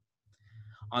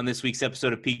On this week's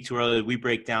episode of Peak Too Early, we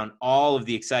break down all of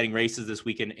the exciting races this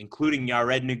weekend, including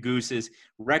Yared Nuguse's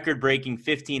record-breaking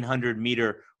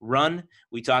 1,500-meter run.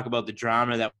 We talk about the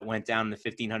drama that went down in the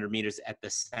 1,500 meters at the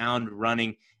Sound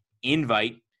Running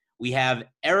Invite. We have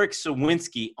Eric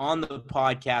Sawinski on the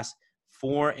podcast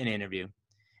for an interview.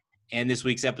 And this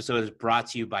week's episode is brought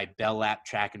to you by Bell Lap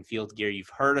Track and Field Gear. You've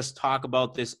heard us talk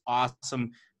about this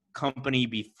awesome company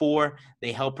before.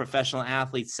 They help professional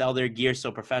athletes sell their gear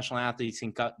so professional athletes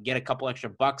can get a couple extra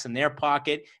bucks in their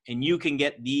pocket, and you can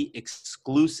get the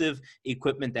exclusive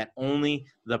equipment that only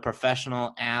the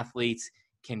professional athletes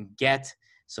can get.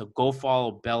 So go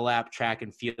follow Bell Lap Track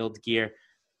and Field Gear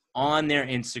on their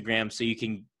Instagram so you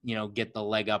can, get the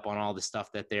leg up on all the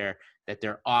stuff that they're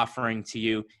offering to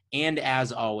you. And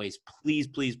as always, please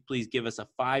give us a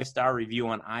 5-star review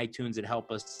on iTunes. It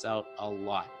helps us out a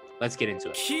lot. Let's get into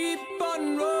it. Keep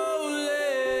on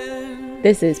rolling.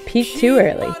 This is Peak Too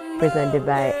Early, presented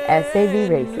by SAV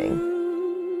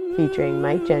Racing, featuring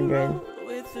Mike Gendron,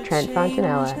 Trent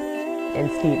Fontanella,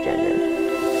 and Steve Gendron.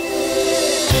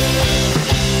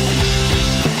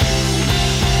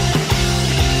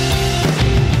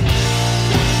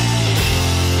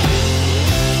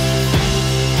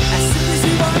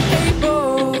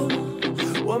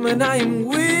 Woman, I am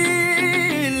willing.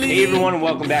 Hey everyone, and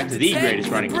welcome back to the greatest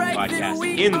running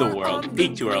podcast in the world,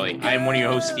 Peak Too Early. I am one of your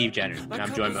hosts, Steve Gendron, and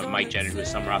I'm joined by Mike Gendron, who is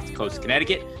somewhere off the coast of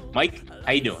Connecticut. Mike,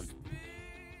 how you doing?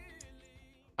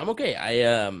 I'm okay.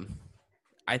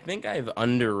 I think I've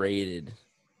underrated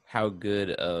how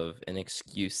good of an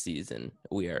excuse season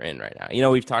we are in right now.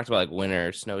 We've talked about like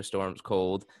winter, snowstorms,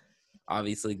 cold,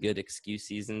 obviously good excuse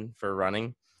season for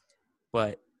running,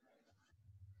 but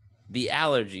the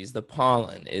allergies, the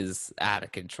pollen is out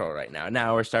of control right now.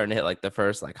 Now we're starting to hit like the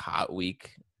first like hot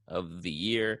week of the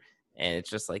year, and it's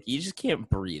just like you just can't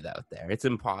breathe out there. It's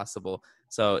impossible.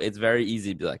 So it's very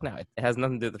easy to be like, no, it has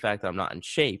nothing to do with the fact that I'm not in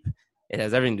shape. It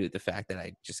has everything to do with the fact that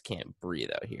I just can't breathe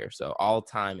out here. So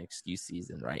all-time excuse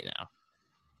season right now.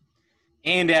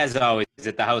 And as always,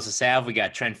 at the House of Sav, we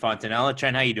got Trent Fontanella.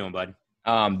 Trent, how you doing, bud?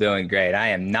 Oh, I'm doing great. I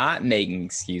am not making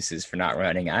excuses for not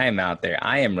running. I am out there.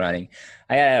 I am running.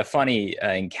 I had a funny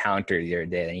encounter the other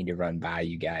day that I need to run by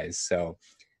you guys. So,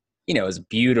 it was a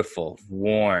beautiful,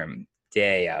 warm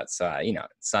day outside,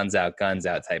 sun's out, guns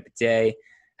out type of day.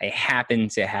 I happened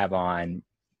to have on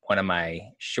one of my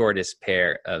shortest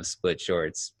pair of split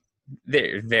shorts.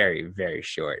 They're very, very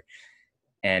short.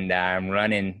 And I'm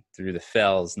running through the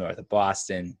fells north of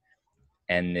Boston.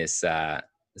 And this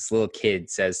little kid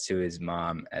says to his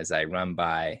mom as I run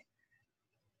by,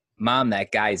 "Mom,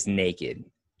 that guy's naked."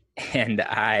 And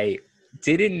I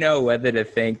didn't know whether to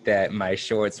think that my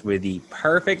shorts were the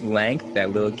perfect length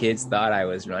that little kids thought I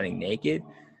was running naked,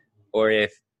 or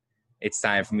if it's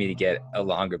time for me to get a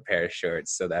longer pair of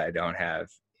shorts so that I don't have,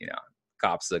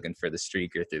 cops looking for the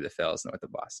streaker through the fells north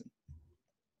of Boston.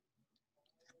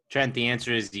 Trent, the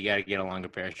answer is you got to get a longer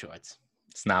pair of shorts.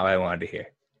 It's not what I wanted to hear.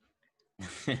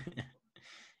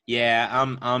 Yeah,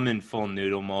 I'm in full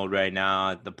noodle mode right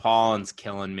now. The pollen's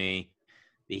killing me.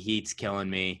 The heat's killing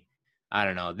me. I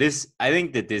don't know. I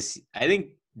think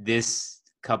this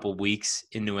couple weeks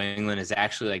in New England is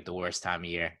actually like the worst time of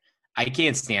year. I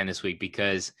can't stand this week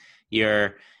because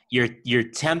you're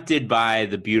tempted by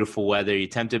the beautiful weather. You're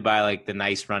tempted by like the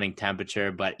nice running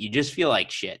temperature, but you just feel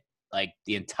like shit. Like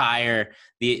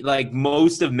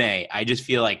most of May, I just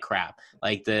feel like crap.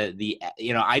 Like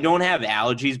I don't have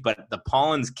allergies, but the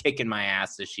pollen's kicking my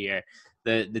ass this year.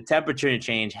 The temperature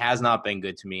change has not been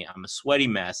good to me. I'm a sweaty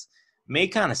mess. May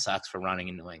kind of sucks for running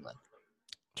in New England.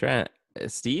 Trent,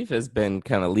 Steve has been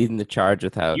kind of leading the charge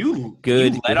with how you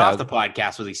let off the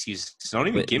podcast with excuses. Don't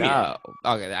even give me that.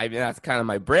 Okay, I mean that's kind of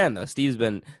my brand though. Steve's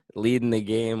been leading the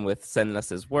game with sending us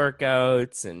his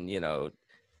workouts and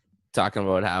talking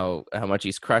about how much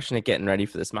he's crushing it, getting ready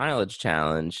for this mileage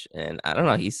challenge. And I don't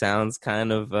know, he sounds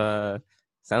kind of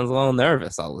sounds a little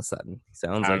nervous all of a sudden. He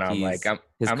sounds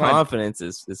his confidence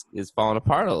is falling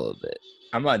apart a little bit.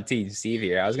 I'm on Team Steve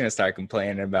here. I was going to start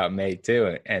complaining about May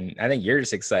too. And I think you're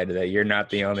just excited that you're not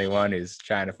the only one who's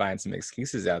trying to find some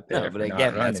excuses out there. No, but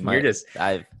again, you're just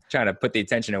trying to put the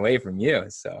attention away from you.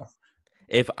 So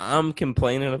if I'm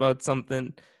complaining about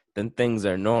something, then things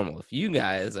are normal. If you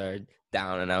guys are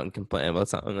down and out and complaining about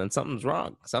something, then something's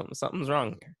wrong. Something's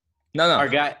wrong here. No.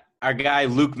 Our guy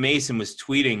Luke Mason was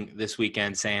tweeting this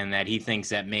weekend saying that he thinks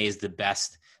that May is the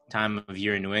best time of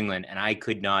year in New England, and I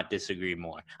could not disagree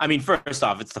more. I mean, first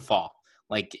off, it's the fall.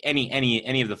 Like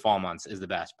any of the fall months is the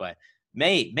best, but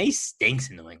May stinks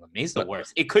in New England. May's the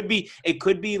worst. It could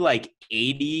be like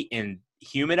 80 and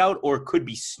humid out, or it could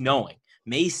be snowing.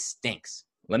 May stinks.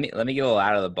 let me give a little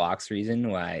out of the box reason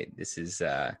why this is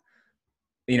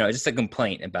just a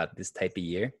complaint about this type of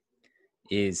year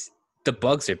is the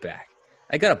bugs are back.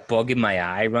 I got a bug in my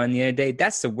eye run the other day.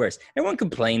 That's the worst. Everyone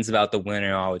complains about the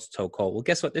winter. Oh, it's so cold. Well,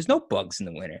 guess what? There's no bugs in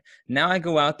the winter. Now I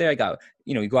go out there.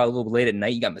 You go out a little late at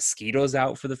night. You got mosquitoes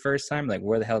out for the first time. Like,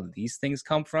 where the hell did these things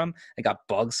come from? I got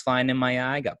bugs flying in my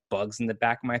eye. I got bugs in the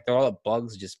back of my throat. All the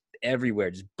bugs just everywhere,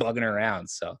 just bugging around.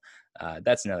 So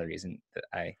that's another reason that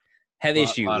I have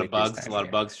issue with a lot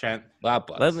of bugs, Trent. A lot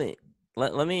of bugs.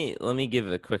 Let me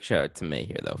give a quick shout out to May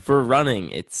here though. For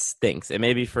running, it stinks. It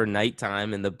may be for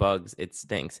nighttime and the bugs, it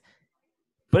stinks.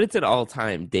 But it's an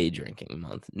all-time day drinking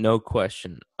month, no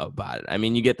question about it. I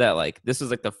mean, you get that this was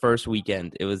the first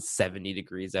weekend. It was 70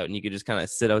 degrees out, and you could just kind of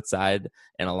sit outside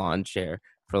in a lawn chair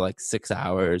for 6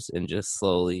 hours and just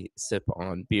slowly sip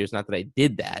on beers. Not that I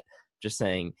did that, just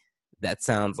saying that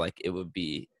sounds like it would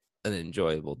be an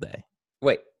enjoyable day.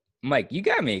 Wait. Mike, you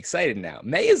got me excited now.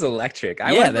 May is electric.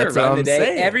 I went for a run today.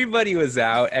 Saying. Everybody was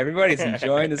out. Everybody's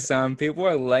enjoying the sun. People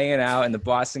are laying out in the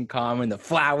Boston Common. The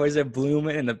flowers are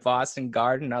blooming in the Boston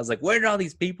Garden. I was like, where did all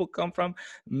these people come from?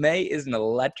 May is an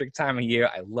electric time of year.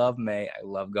 I love May. I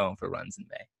love going for runs in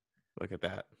May. Look at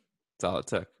that. That's all it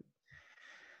took.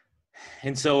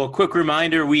 And so a quick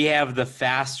reminder, we have the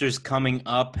Fasters coming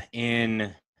up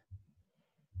in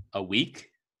a week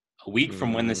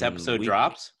from when this episode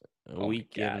drops. A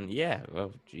weekend, yeah.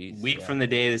 Oh, geez. Week from the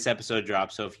day this episode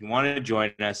drops. So if you want to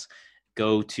join us,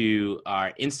 go to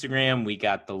our Instagram. We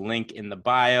got the link in the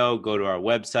bio. Go to our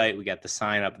website. We got the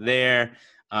sign up there.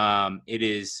 It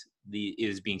is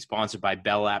being sponsored by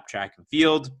Bell Lap Track and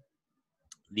Field.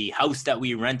 The house that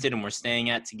we rented and we're staying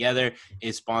at together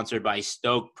is sponsored by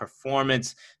Stoke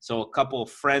Performance. So a couple of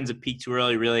friends of Peak Too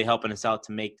Early really helping us out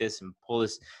to make this and pull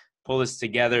this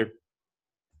together.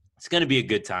 It's going to be a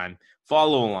good time.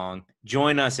 Follow along.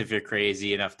 Join us if you're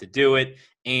crazy enough to do it.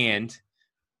 And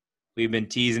we've been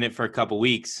teasing it for a couple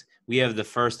weeks. We have the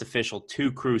first official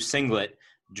 2 Crew singlet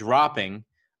dropping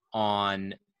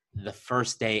on the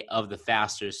first day of the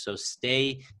Fasters. So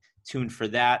stay tuned for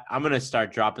that. I'm going to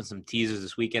start dropping some teasers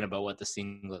this weekend about what the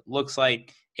singlet looks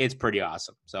like. It's pretty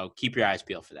awesome. So keep your eyes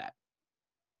peeled for that.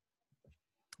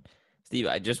 Steve,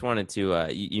 I just wanted to,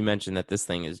 you mentioned that this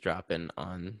thing is dropping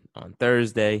on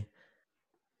Thursday.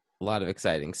 A lot of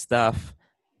exciting stuff.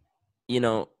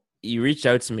 You reached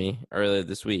out to me earlier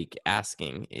this week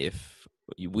asking if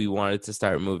we wanted to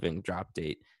start moving drop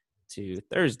date to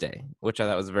Thursday, which I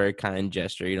thought was a very kind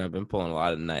gesture. I've been pulling a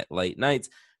lot of late nights,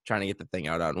 trying to get the thing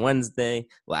out on Wednesday.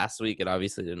 Last week, it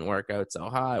obviously didn't work out so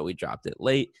hot. We dropped it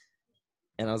late.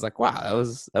 And I was like, wow,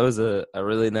 that was a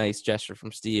really nice gesture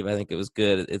from Steve. I think it was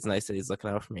good. It's nice that he's looking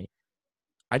out for me.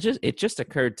 It just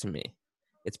occurred to me.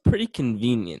 It's pretty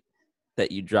convenient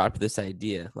that you dropped this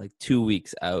idea 2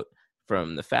 weeks out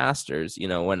from the Fasters,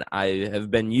 when I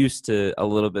have been used to a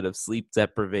little bit of sleep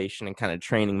deprivation and kind of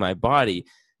training my body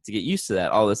to get used to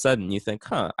that. All of a sudden you think,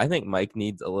 I think Mike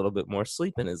needs a little bit more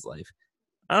sleep in his life.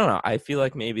 I don't know. I feel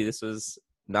like maybe this was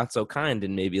not so kind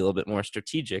and maybe a little bit more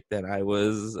strategic than I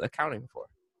was accounting for.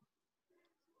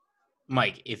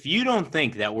 Mike, if you don't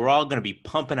think that we're all going to be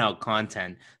pumping out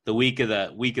content the week of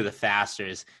the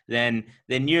Fasters, then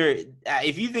you're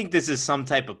if you think this is some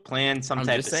type of plan, some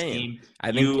type of scheme,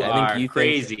 I think you are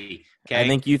crazy. Okay, I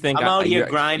think you think I'm out here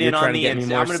grinding on the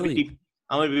inside. I'm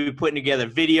going to be putting together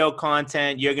video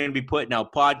content. You're going to be putting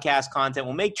out podcast content.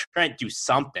 We'll make Trent do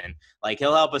something.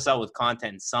 He'll help us out with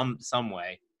content in some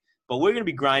way. But we're going to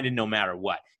be grinding no matter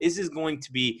what. This is going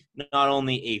to be not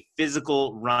only a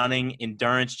physical running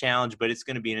endurance challenge, but it's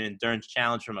going to be an endurance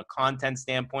challenge from a content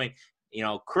standpoint.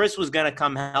 Chris was going to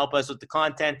come help us with the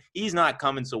content. He's not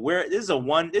coming. So this is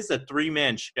a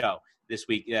 3-man show this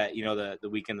week, the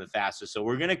weekend of the Fastest. So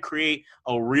we're going to create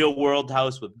a real world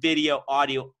house with video,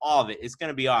 audio, all of it. It's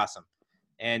going to be awesome.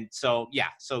 And so,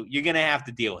 so you're going to have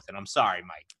to deal with it. I'm sorry,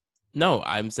 Mike. No,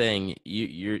 I'm saying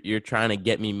you're trying to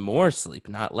get me more sleep,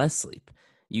 not less sleep.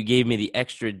 You gave me the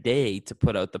extra day to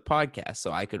put out the podcast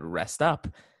so I could rest up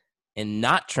and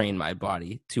not train my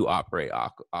body to operate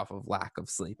off of lack of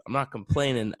sleep. I'm not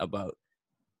complaining about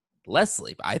less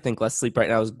sleep. I think less sleep right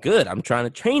now is good. I'm trying to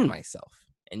train myself,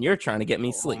 and you're trying to get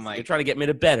me sleep. You're trying to get me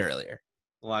to bed earlier.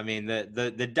 Well, I mean, the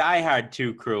diehard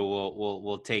 2 Crew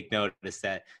will take notice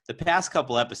that the past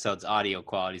couple episodes audio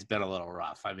quality's been a little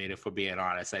rough. I mean, if we're being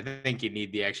honest, I think you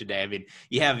need the extra day. I mean,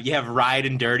 you have Ride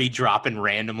and Dirty dropping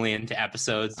randomly into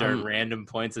episodes during random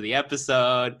points of the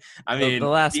episode. I mean, the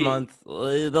last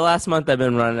month I've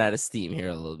been running out of steam here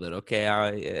a little bit.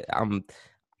 Okay,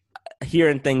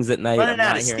 hearing things at night. I'm Running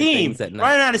out not of hearing steam. things at night.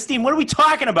 Running out of steam. What are we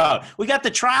talking about? We got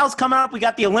the trials coming up. We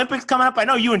got the Olympics coming up. I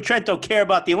know you and Trent don't care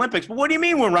about the Olympics, but what do you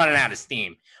mean we're running out of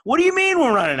steam? What do you mean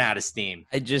we're running out of steam?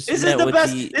 I just This is meant the with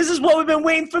best. This is what we've been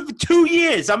waiting for 2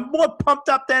 years. I'm more pumped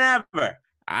up than ever.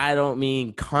 I don't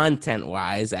mean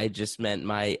content-wise. I just meant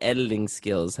my editing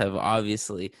skills have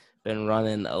obviously been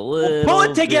running a little. We'll pull it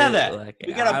bit together. like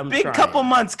We got a I'm big trying. couple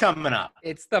months coming up.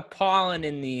 It's the pollen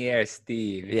in the air,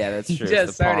 Steve. Yeah, that's You true. It's just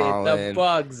the started. pollen. The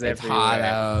bugs It's everywhere. hot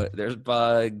out. There's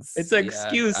bugs. It's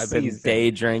excuse I've been season. day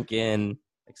drinking.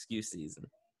 Excuse season.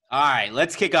 All right,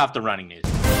 let's kick off the running news.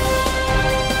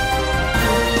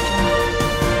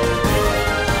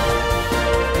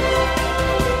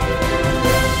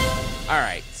 All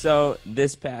right. So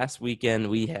this past weekend,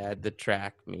 we had the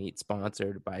track meet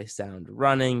sponsored by Sound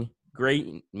Running.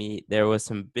 Great meet. There was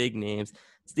some big names.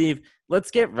 Steve,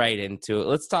 let's get right into it.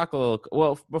 Let's talk a little.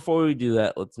 Well, before we do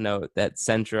that, let's note that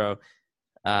Centro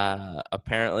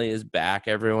apparently is back.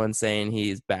 Everyone's saying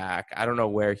he's back. I don't know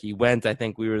where he went. I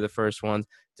think we were the first ones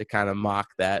to kind of mock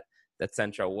that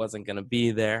Centro wasn't going to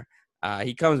be there.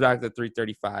 He comes back to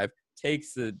 3:35,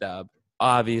 takes the dub.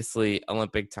 Obviously,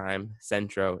 Olympic time,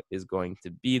 Centro is going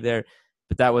to be there,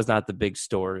 but that was not the big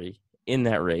story in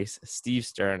that race. Steve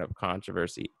stirring up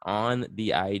controversy on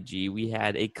the IG. We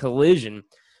had a collision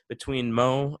between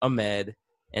Mo Ahmed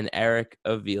and Eric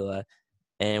Avila,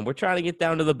 and we're trying to get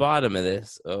down to the bottom of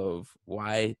this, of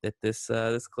why that this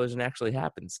collision actually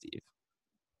happened, Steve.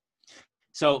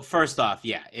 So first off,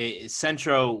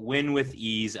 Centro win with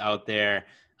ease out there.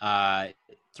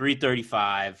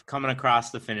 3:35 coming across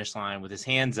the finish line with his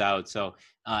hands out. So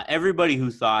everybody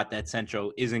who thought that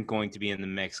Centro isn't going to be in the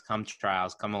mix come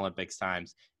trials, come Olympics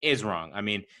times is wrong. I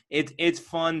mean, it's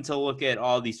fun to look at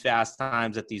all these fast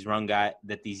times that these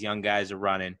young guys are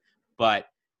running, but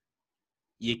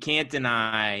you can't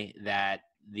deny that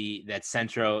that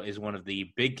Centro is one of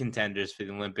the big contenders for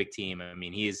the Olympic team. I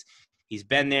mean, he's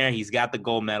been there, he's got the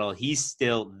gold medal, he's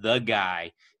still the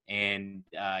guy, and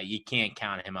you can't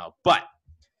count him out. But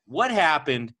what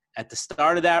happened at the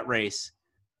start of that race,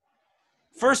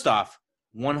 first off,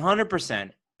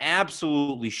 100%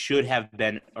 absolutely should have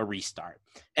been a restart.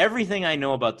 Everything I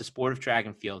know about the sport of track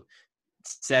and field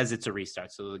says it's a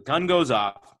restart. So the gun goes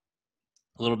off,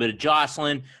 a little bit of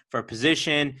jostling for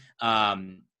position.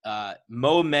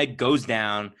 Mohamed goes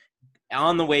down.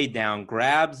 On the way down,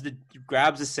 grabs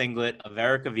the singlet of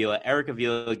Eric Avila. Eric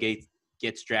Avila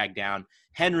gets dragged down.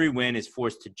 Henry Wynn is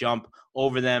forced to jump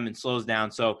over them and slows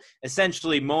down. So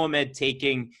essentially, Mohamed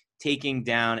taking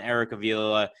down Eric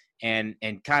Avila and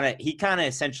kind of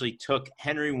essentially took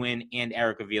Henry Wynn and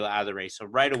Eric Avila out of the race. So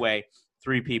right away,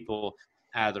 3 people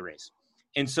out of the race.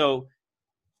 And so,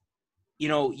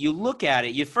 you look at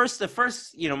it,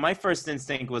 my first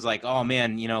instinct was like, oh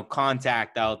man,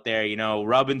 contact out there,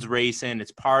 Rubbin's racing.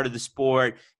 It's part of the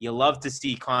sport. You love to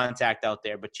see contact out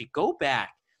there, but you go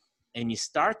back and you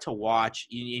start to watch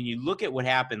and you look at what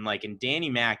happened. Like, and Danny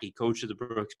Mackey, coach of the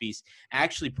Brooks Beast,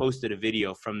 actually posted a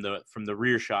video from the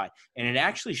rear shot, and it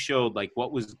actually showed like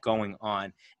what was going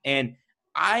on. And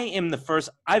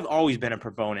I've always been a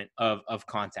proponent of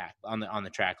contact on the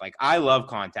track. Like, I love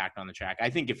contact on the track. I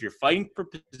think if you're fighting for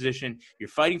position, you're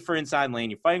fighting for inside lane,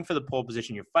 you're fighting for the pole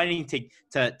position, you're fighting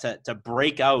to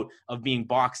break out of being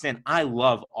boxed in. I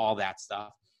love all that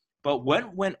stuff. But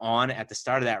what went on at the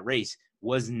start of that race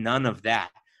was none of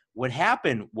that. What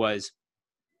happened was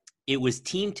it was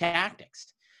team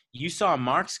tactics. You saw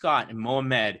Mark Scott and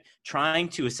Mohamed trying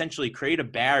to essentially create a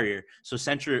barrier so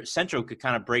Centro could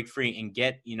kind of break free and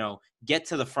get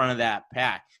to the front of that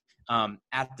pack.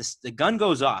 The gun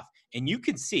goes off, and you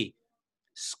can see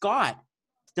Scott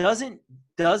doesn't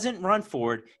run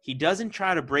forward. He doesn't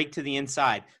try to break to the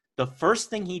inside. The first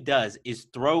thing he does is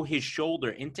throw his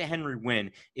shoulder into Henry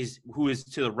Wynn, who is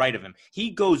to the right of him.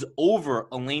 He goes over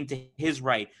a lane to his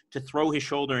right to throw his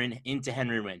shoulder into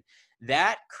Henry Wynn.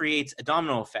 That creates a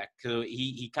domino effect. So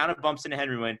he kind of bumps into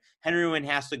Henry Wynn. Henry Wynn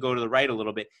has to go to the right a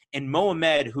little bit. And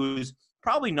Mohamed, who's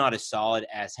probably not as solid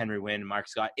as Henry Wynn and Mark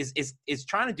Scott, is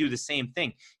trying to do the same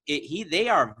thing. They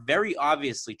are very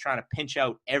obviously trying to pinch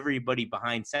out everybody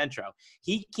behind Centro.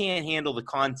 He can't handle the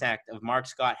contact of Mark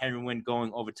Scott, Henry Wynn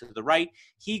going over to the right.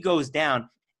 He goes down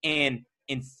and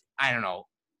I don't know,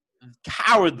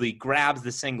 cowardly grabs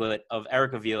the singlet of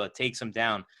Eric Avila, takes him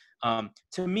down.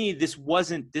 To me, this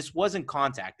wasn't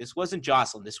contact. This wasn't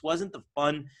jostling. This wasn't the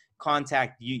fun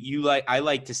contact I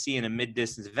like to see in a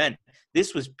mid-distance event.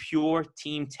 This was pure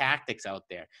team tactics out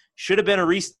there. Should have been a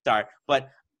restart, but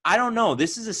I don't know.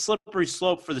 This is a slippery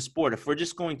slope for the sport. If we're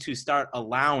just going to start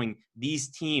allowing these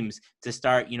teams to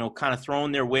start, kind of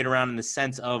throwing their weight around in the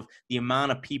sense of the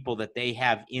amount of people that they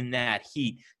have in that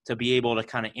heat to be able to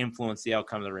kind of influence the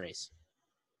outcome of the race.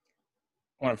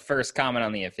 I want to first comment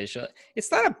on the official.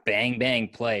 It's not a bang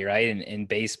play, right? In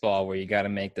baseball, where you got to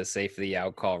make the safety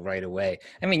out call right away.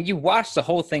 I mean, you watch the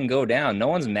whole thing go down. No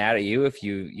one's mad at you if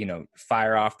you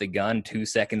fire off the gun 2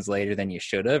 seconds later than you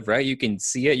should have, right? You can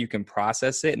see it, you can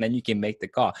process it, and then you can make the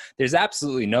call. There's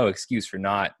absolutely no excuse for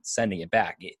not sending it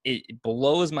back. It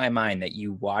blows my mind that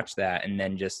you watch that and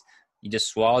then you just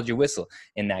swallowed your whistle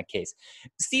in that case.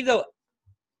 Steve, though,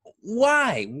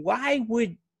 why? Why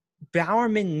would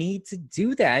Bowerman need to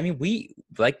do that? I mean, we,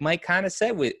 like Mike kind of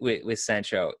said with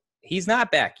Centro, he's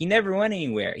not back. He never went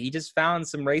anywhere. He just found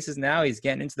some races now. He's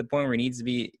getting into the point where he needs to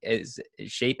be as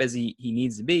shape as he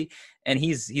needs to be, and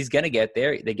he's going to get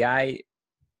there. The guy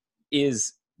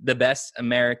is the best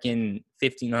American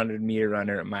 1,500-meter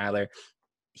runner at miler.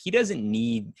 He doesn't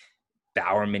need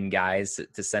Bowerman guys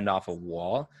to send off a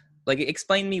wall. Like,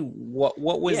 explain to me what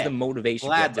was the motivation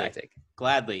for that tactic?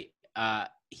 Gladly.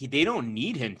 They don't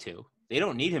need him to. They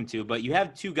don't need him to, but you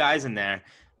have two guys in there.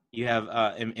 You have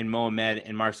in Mohamed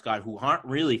and Mark Scott, who aren't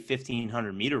really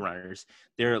 1,500-meter runners.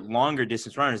 They're longer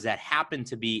distance runners that happen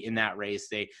to be in that race.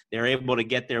 They're able to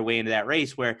get their way into that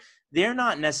race where they're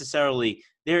not necessarily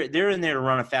they're in there to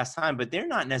run a fast time, but they're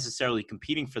not necessarily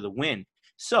competing for the win.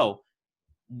 So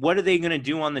what are they going to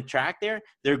do on the track there?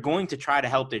 They're going to try to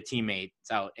help their teammates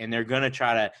out, and they're going to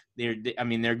try to they're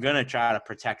going to try to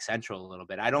protect Central a little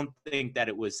bit. I don't think that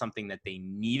it was something that they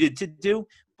needed to do,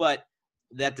 but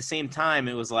at the same time,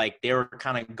 it was like they were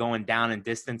kind of going down in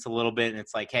distance a little bit, and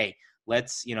it's like, hey,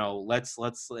 let's help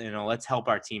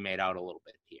our teammate out a little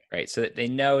bit here. Right. So they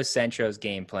know Centro's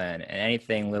game plan, and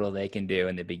anything little they can do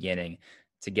in the beginning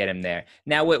to get him there.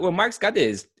 Now, what Mark Scott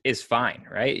did is fine,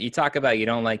 right? You talk about you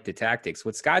don't like the tactics.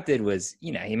 What Scott did was,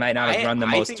 he might not have run the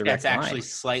most direct line. That's actually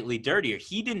slightly dirtier.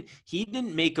 He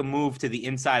didn't make a move to the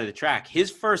inside of the track.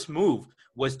 His first move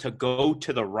was to go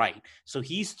to the right. So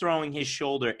he's throwing his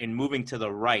shoulder and moving to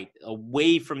the right,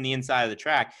 away from the inside of the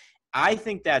track. I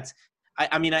think that's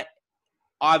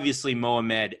obviously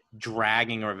Mohamed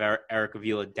dragging Eric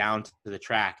Avila down to the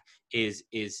track is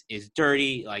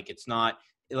dirty. Like, it's not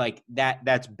like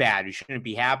that's bad. It shouldn't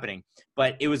be happening.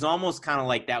 But it was almost kind of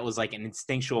like that was like an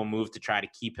instinctual move to try to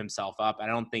keep himself up. I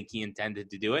don't think he intended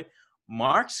to do it.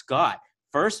 Mark Scott,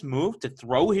 first move to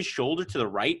throw his shoulder to the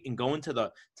right and go into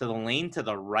the lane to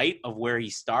the right of where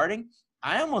he's starting.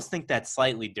 I almost think that's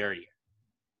slightly dirtier.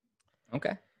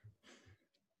 Okay.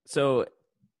 So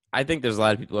I think there's a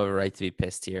lot of people who have a right to be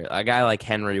pissed here. A guy like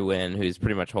Henry Wynn, who's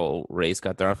pretty much whole race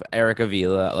got thrown off. Eric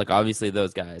Avila, like, obviously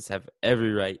those guys have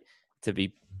every right to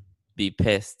be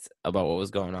pissed about what was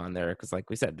going on there, because like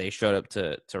we said, they showed up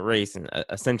to race and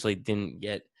essentially didn't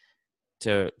get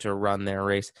to run their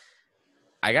race.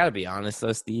 I gotta be honest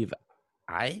though, Steve,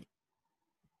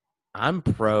 I'm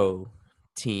pro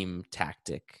team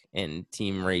tactic and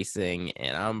team racing,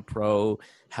 and I'm pro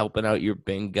helping out your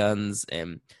big guns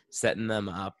and setting them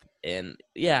up. And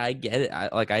yeah, I get it.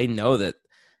 I know that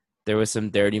there was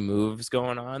some dirty moves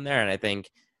going on there, and I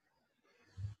think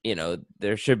you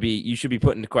should be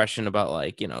put into question about,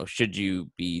 like, should you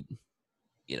be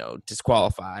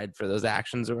disqualified for those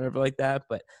actions or whatever like that.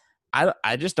 But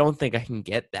I just don't think I can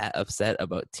get that upset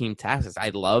about team tactics. I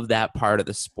love that part of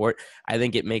the sport. I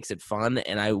think it makes it fun,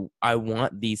 and I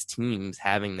want these teams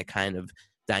having the kind of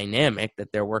dynamic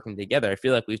that they're working together. I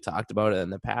feel like we've talked about it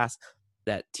in the past,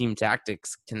 that team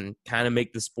tactics can kind of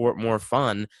make the sport more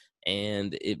fun,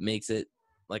 and it makes it,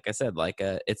 like I said, like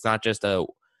it's not just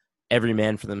every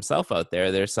man for themselves out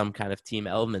there. There's some kind of team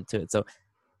element to it. So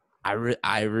I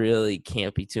really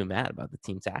can't be too mad about the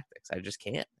team tactics. I just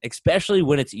can't, especially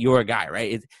when it's your guy,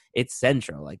 right? It's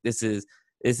Central. Like, this is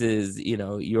your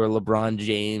LeBron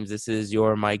James. This is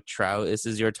your Mike Trout. This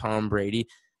is your Tom Brady.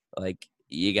 Like,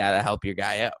 you got to help your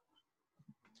guy out.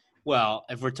 Well,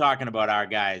 if we're talking about our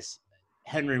guys,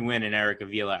 Henry Wynn and Eric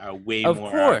Avila are way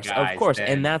more our guys. Of course.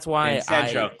 And that's why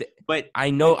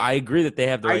I agree that they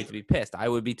have the right to be pissed. I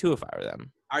would be too if I were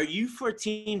them. Are you for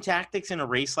team tactics in a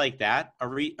race like that? A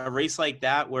race like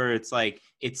that where it's like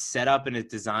it's set up and it's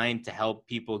designed to help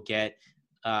people get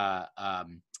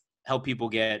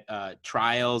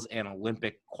trials and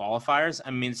Olympic qualifiers?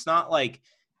 I mean, it's not like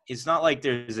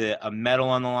there's a medal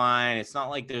on the line. It's not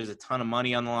like there's a ton of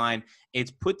money on the line.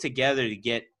 It's put together to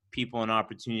get people an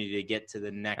opportunity to get to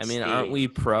the next stage. Aren't we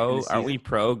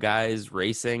pro guys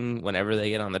racing whenever they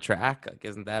get on the track? Like,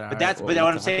 isn't that what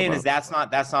I'm saying is that's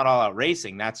not all out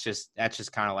racing. That's just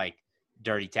kind of like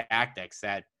dirty tactics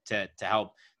that to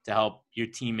help to help your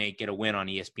teammate get a win on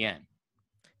ESPN.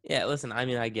 Yeah, listen, I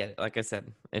mean, I get it. Like I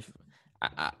said, if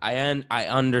I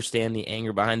understand the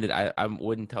anger behind it. I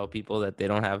wouldn't tell people that they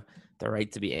don't have the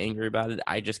right to be angry about it.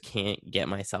 I just can't get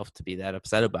myself to be that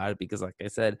upset about it because, like I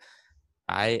said,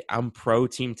 I'm pro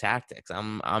team tactics.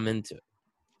 I'm into it.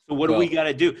 So what do we got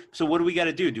to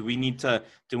do? Do we need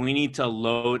to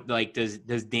load, like, does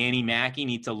Danny Mackey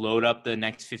need to load up the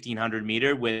next 1500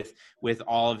 meter with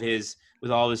all of his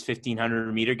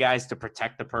 1500 meter guys to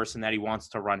protect the person that he wants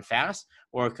to run fast?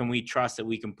 Or can we trust that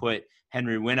we can put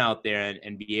Henry Wynn out there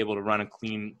and be able to run a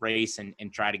clean race and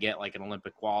try to get like an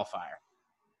Olympic qualifier?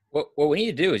 What we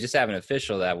need to do is just have an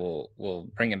official that will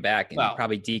bring him back and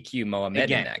probably DQ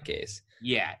Mohamed in that case.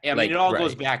 Yeah, I mean, it all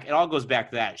goes back. It all goes back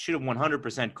to that. Should have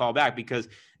 100% called back because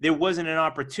there wasn't an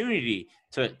opportunity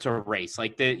to race.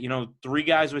 Like three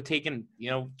guys were taken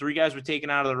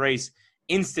out of the race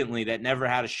instantly that never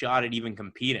had a shot at even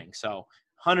competing. So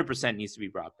 100% needs to be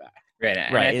brought back. Right.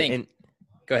 I think.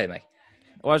 Go ahead, Mike.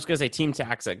 Well, I was gonna say team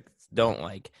tactics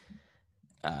don't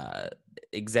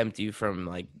exempt you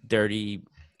from dirty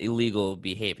illegal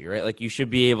behavior, right? Like you should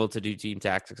be able to do team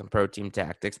tactics and pro team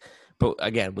tactics. But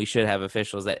again, we should have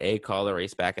officials that call the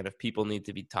race back. And if people need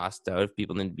to be tossed out, if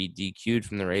people need to be DQ'd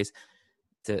from the race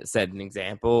to set an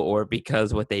example, or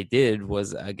because what they did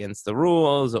was against the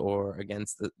rules or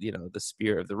against the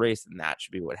spirit of the race, then that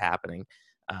should be what's happening.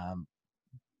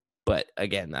 But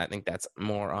again, I think that's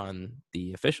more on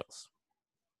the officials.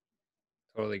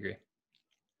 Totally agree.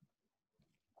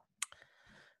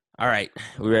 All right.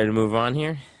 We ready to move on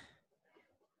here?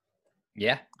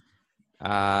 Yeah.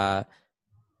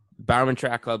 Bowerman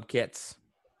Track Club kits.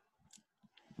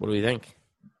 What do we think?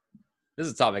 This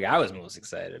is a topic I was most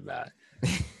excited about.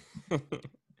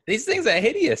 These things are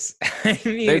hideous. I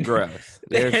mean, they're gross.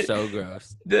 They're so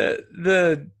gross.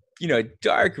 The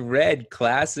dark red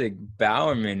classic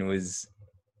Bowerman was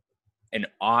an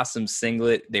awesome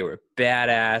singlet. They were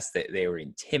badass. They were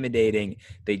intimidating.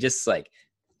 They just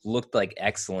looked like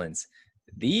excellence.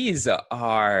 These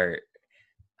are,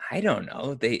 I don't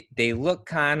know, they look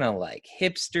kind of like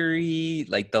hipstery,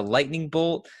 like the lightning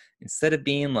bolt, instead of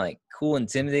being cool,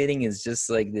 intimidating, is just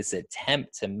this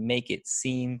attempt to make it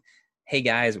seem, hey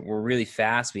guys, we're really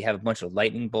fast. We have a bunch of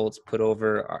lightning bolts put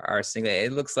over our singlet.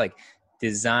 It looks like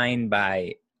designed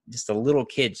by just a little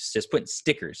kid, just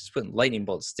putting lightning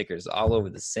bolt stickers all over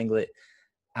the singlet.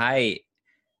 I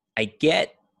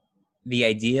get the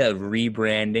idea of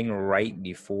rebranding right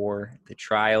before the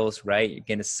trials, right? You're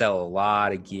going to sell a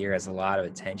lot of gear as a lot of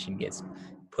attention gets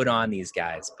put on these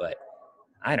guys, but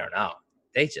I don't know.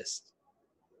 They just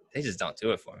don't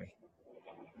do it for me.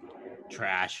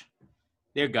 Trash.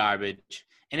 They're garbage.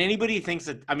 And anybody thinks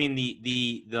that, I mean,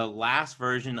 the last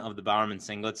version of the Bowerman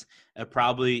singlets are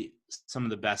probably some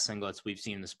of the best singlets we've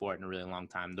seen in the sport in a really long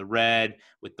time. The red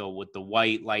with the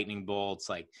white lightning bolts,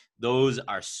 those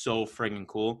are so friggin'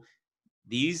 cool.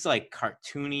 These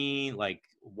cartoony,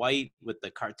 white with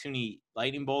the cartoony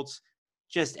lightning bolts,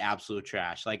 just absolute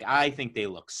trash. I think they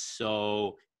look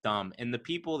so dumb. And the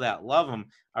people that love them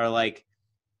are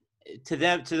to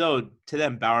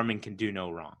them, Bowerman can do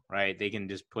no wrong, right? They can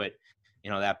just put,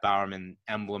 that Bowerman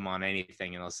emblem on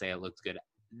anything and they'll say it looks good.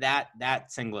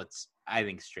 That singlet's, I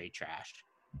think, straight trash.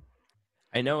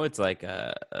 I know it's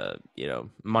a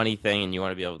money thing and you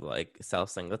want to be able to sell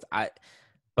singlets.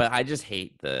 But I just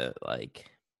hate the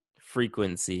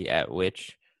frequency at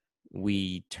which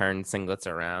we turn singlets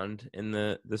around in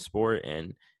the sport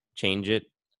and change it.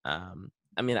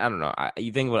 I mean, I don't know.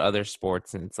 You think about other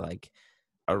sports and it's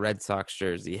a Red Sox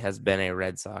jersey has been a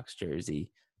Red Sox jersey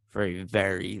for a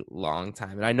very long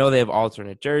time. And I know they have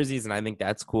alternate jerseys and I think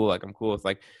that's cool. I'm cool with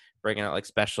bringing out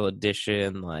special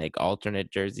edition,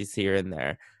 alternate jerseys here and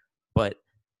there. But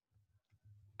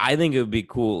I think it would be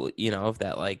cool, if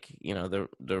that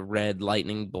the red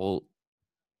lightning bolt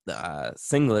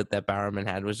singlet that Bowerman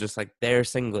had was just their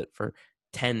singlet for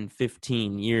 10,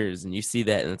 15 years. And you see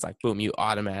that and it's boom, you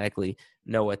automatically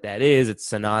know what that is. It's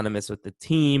synonymous with the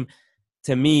team.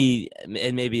 To me,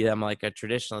 and maybe I'm a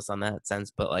traditionalist on that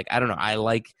sense, but I don't know. I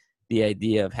like the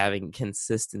idea of having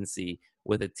consistency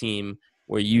with a team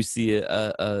where you see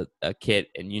a kit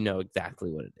and you know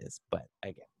exactly what it is. But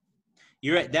again,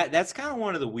 you're right. That's kind of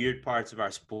one of the weird parts of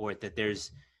our sport, that there's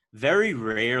very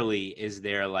rarely is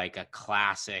there a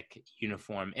classic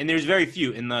uniform, and there's very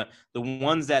few. And the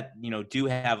ones that do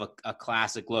have a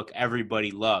classic look,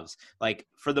 everybody loves.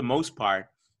 For the most part,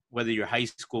 whether you're high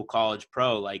school, college,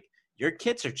 pro, your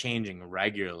kits are changing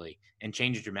regularly and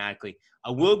changing dramatically. I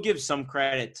will give some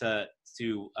credit to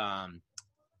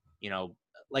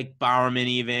Bowerman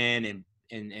even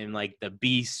and like the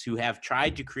beasts who have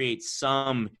tried to create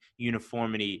some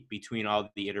uniformity between all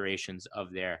the iterations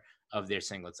of their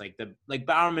singlets. Like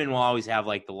Bowerman will always have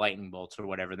like the lightning bolts or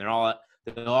whatever.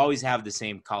 They'll always have the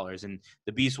same colors, and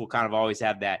the beast will kind of always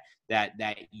have that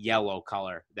yellow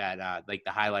color, that like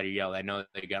the highlighter yellow. I know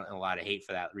they got a lot of hate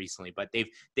for that recently, but they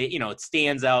it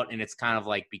stands out, and it's kind of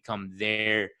like become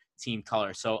their team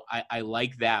color. So I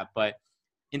like that. But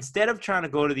instead of trying to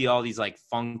go to all these like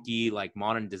funky, like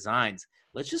modern designs,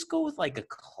 let's just go with like a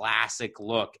classic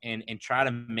look and try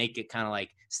to make it kind of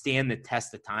like stand the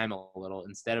test of time a little,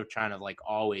 instead of trying to like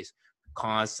always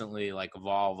constantly like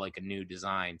evolve like a new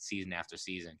design season after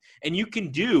season. And you can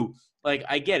do, like,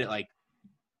 I get it, like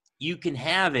you can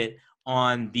have it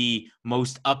on the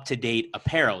most up-to-date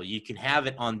apparel, you can have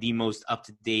it on the most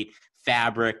up-to-date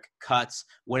fabric cuts,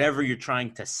 whatever you're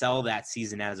trying to sell that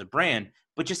season as a brand,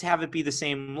 but just have it be the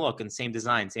same look and same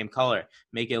design, same color.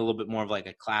 Make it a little bit more of like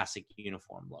a classic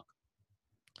uniform look.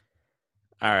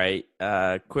 All right.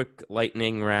 Quick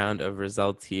lightning round of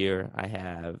results here. I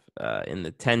have in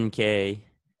the 10K,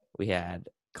 we had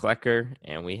Klecker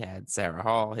and we had Sarah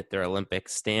Hall hit their Olympic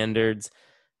standards.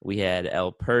 We had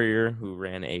Elle Purrier, who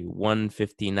ran a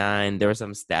 1:59. There was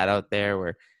some stat out there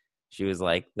where she was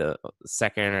like the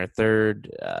second or third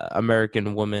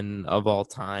American woman of all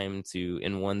time to,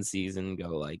 in one season,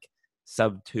 go like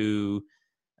sub-2,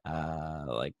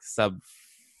 like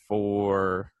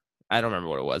sub-4. I don't remember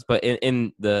what it was, but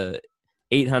in the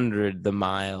 800, the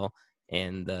mile,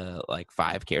 and the like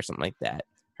 5K or something like that,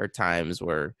 her times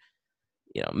were,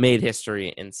 made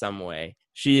history in some way.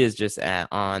 She is just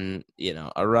on,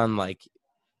 a run like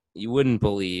you wouldn't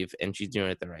believe, and she's doing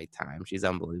it at the right time. She's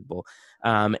unbelievable.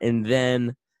 And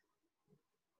then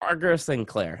our girl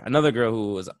Sinclair, another girl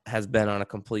who has been on a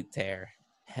complete tear,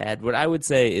 had what I would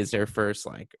say is her first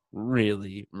like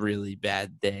really, really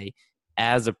bad day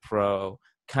as a pro,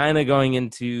 kind of going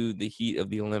into the heat of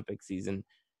the Olympic season.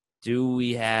 Do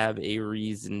we have a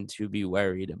reason to be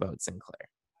worried about Sinclair?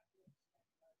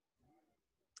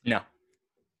 No.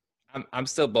 I'm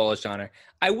still bullish on her.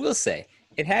 I will say,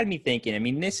 it had me thinking, I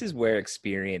mean, this is where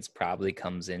experience probably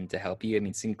comes in to help you. I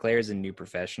mean, Sinclair's a new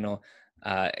professional.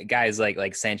 Guys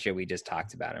like Sancho, we just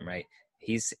talked about him, right?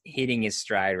 He's hitting his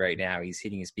stride right now. He's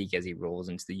hitting his peak as he rolls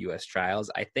into the U.S. trials.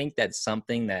 I think that's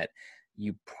something that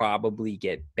you probably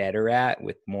get better at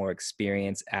with more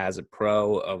experience as a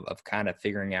pro of kind of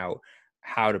figuring out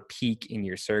how to peak in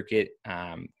your circuit.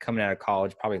 Coming out of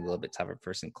college, probably a little bit tougher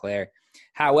for Sinclair.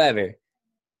 However,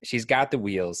 she's got the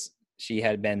wheels. She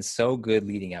had been so good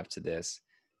leading up to this.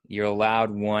 You're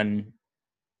allowed one,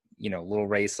 little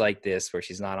race like this where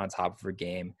she's not on top of her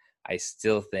game. I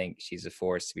still think she's a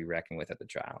force to be reckoned with at the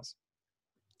trials.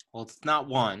 Well, it's not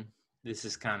one. This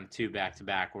is kind of two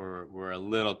back-to-back. We're a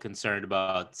little concerned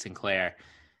about Sinclair.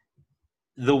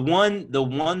 The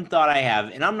one thought I have,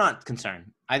 and I'm not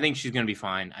concerned. I think she's going to be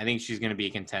fine. I think she's going to be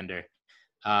a contender.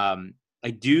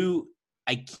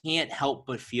 I can't help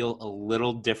but feel a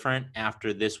little different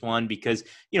after this one because,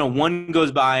 one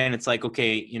goes by and it's like,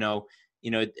 okay,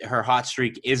 her hot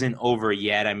streak isn't over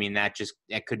yet. I mean, that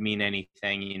could mean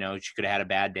anything. She could have had a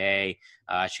bad day.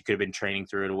 She could have been training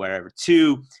through it or whatever.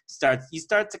 Two, you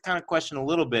start to kind of question a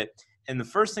little bit. And the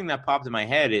first thing that popped in my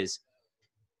head is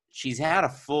she's kind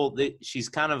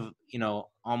of,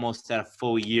 almost at a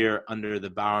full year under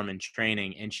the Bowerman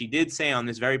training. And she did say on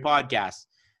this very podcast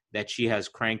that she has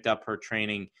cranked up her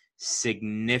training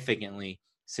significantly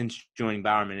since joining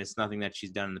Bowerman. It's nothing that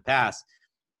she's done in the past.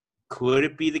 Could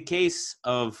it be the case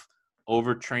of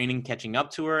overtraining catching up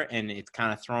to her and it's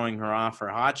kind of throwing her off her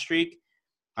hot streak?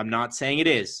 I'm not saying it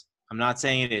is.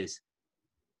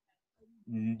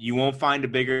 You won't find a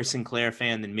bigger Sinclair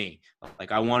fan than me.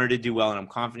 Like, I want her to do well, and I'm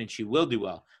confident she will do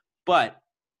well. But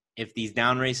if these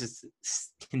down races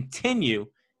continue,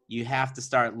 you have to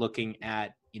start looking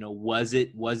at, was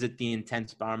it the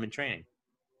intense Bowerman training?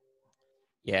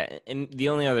 Yeah, and the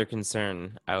only other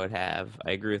concern I would have,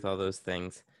 I agree with all those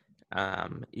things,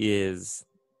 is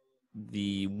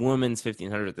the women's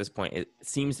 1500 at this point. It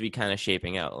seems to be kind of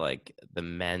shaping out like the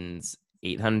men's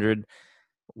 800,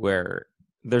 where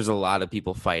there's a lot of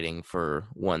people fighting for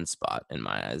one spot in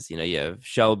my eyes. You have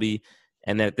Shelby,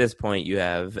 and then at this point you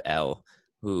have Elle,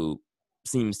 who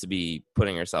seems to be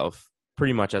putting herself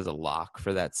pretty much as a lock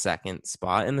for that second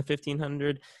spot in the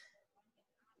 1500,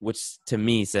 which to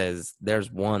me says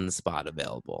there's one spot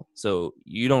available. So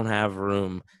you don't have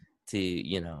room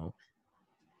to,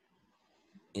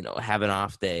 have an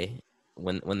off day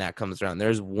when that comes around.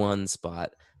 There's one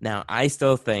spot. Now, I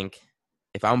still think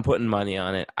if I'm putting money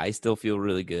on it, I still feel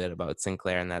really good about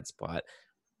Sinclair in that spot.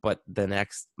 But the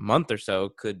next month or so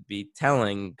could be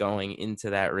telling going into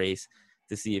that race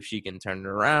to see if she can turn it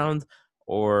around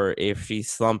or if she's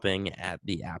slumping at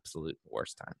the absolute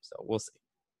worst time. So we'll see.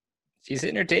 She's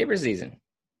hitting her taper season.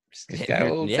 She's got a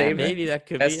little Yeah, taper. maybe that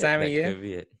could Best be it. time of That year. could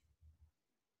be it.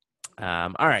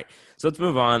 All right, so let's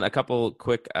move on. A couple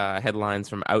quick headlines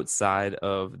from outside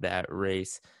of that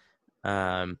race.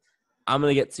 I'm going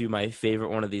to get to my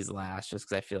favorite one of these last just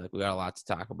because I feel like we got a lot to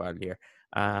talk about here.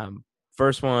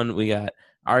 First one, we got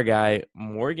our guy,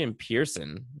 Morgan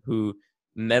Pearson, who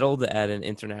medaled at an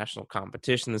international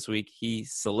competition this week. He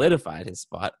solidified his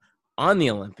spot on the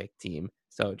Olympic team.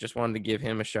 So just wanted to give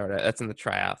him a shout out. That's in the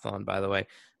triathlon, by the way.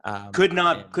 Could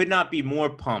not be more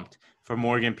pumped for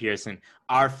Morgan Pearson.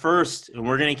 Our first, and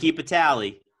we're going to keep a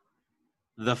tally,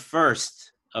 the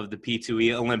first of the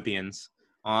P2E Olympians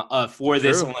for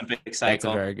this Olympic cycle. That's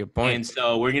a very good point. And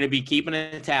so we're going to be keeping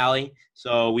a tally.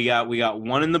 So we got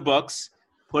one in the books.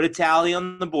 Put a tally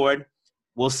on the board.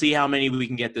 We'll see how many we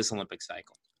can get this Olympic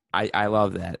cycle. I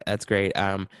love that. That's great.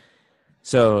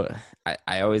 So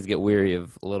I always get weary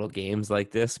of little games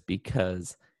like this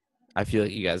because I feel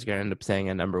like you guys are going to end up saying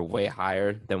a number way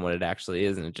higher than what it actually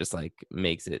is, and it just like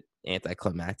makes it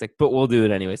anticlimactic, but we'll do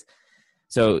it anyways.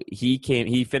 So he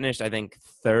finished, I think,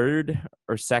 third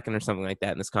or second or something like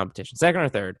that in this competition, second or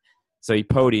third. So he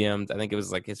podiumed. I think it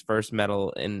was like his first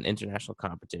medal in international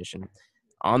competition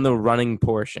on the running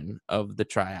portion of the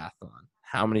triathlon.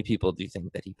 How many people do you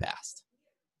think that he passed?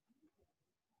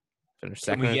 Finished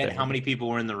second. Can we get how many people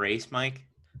were in the race, Mike?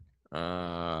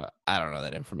 I don't know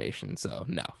that information, so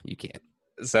no, you can't.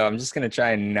 So I'm just going to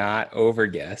try and not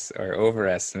overguess or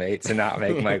overestimate to not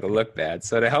make Michael look bad.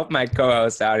 So to help my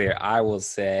co-host out here, I will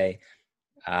say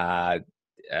a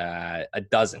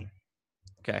dozen.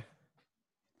 Okay.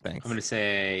 Thanks. I'm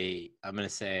gonna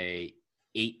say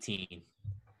 18.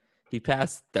 He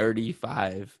passed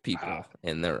 35 people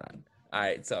in the run. All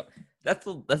right, so that's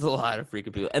a lot of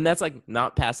freaking people, and that's like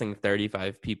not passing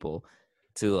 35 people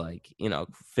to like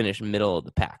finish middle of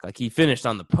the pack. Like he finished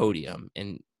on the podium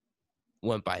and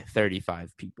went by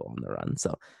 35 people on the run.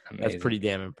 So Amazing. That's pretty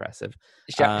damn impressive.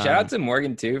 Shout out to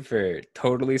Morgan too for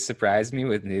totally surprised me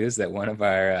with news that one of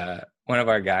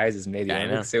our guys has made the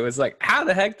Olympics. It was like, how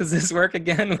the heck does this work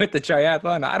again with the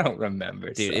triathlon? I don't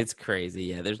remember. Dude, it's crazy.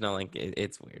 Yeah, there's no link.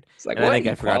 It's weird. It's like, I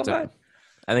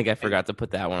think I forgot to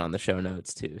put that one on the show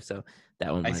notes too. So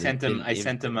that one. I sent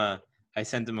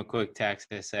him a quick text.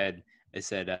 I said,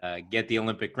 get the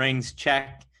Olympic rings,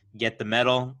 check. Get the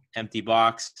medal, empty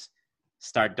box.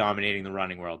 Start dominating the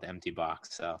running world, empty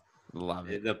box. So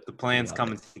love it. The plan's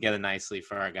coming together nicely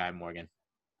for our guy Morgan.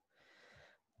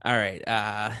 All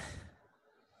right,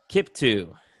 Kip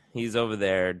 2, he's over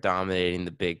there dominating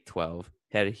the Big 12.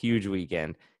 Had a huge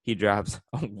weekend. He drops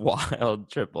a wild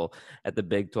triple at the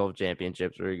Big 12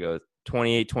 championships where he goes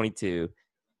 28-22,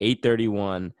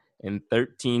 8:31, and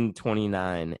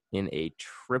 13:29 in a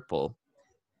triple.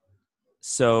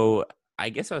 So I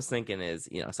guess I was thinking is,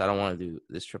 so I don't want to do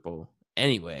this triple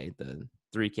anyway, the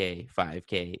 3K,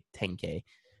 5K, 10K.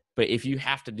 But if you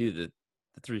have to do the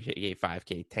 3K,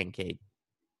 5K, 10K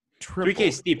triple.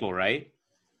 3K steeple, right?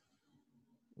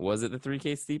 Was it the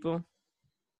 3K steeple?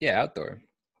 Yeah, outdoor.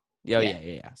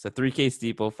 Yeah. So 3K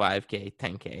steeple, 5K,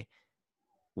 10K.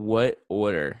 What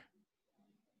order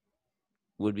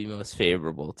would be most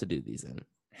favorable to do these in?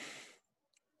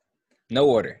 No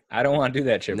order. I don't want to do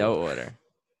that triple. No order.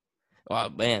 Well,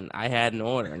 man, I had an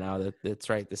order. Now that's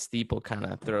right. The steeple kind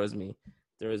of throws me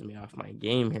off my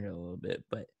game here a little bit,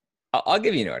 but I'll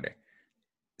give you an order.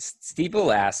 Steeple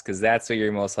last because that's where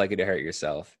you're most likely to hurt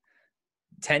yourself.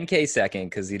 10K second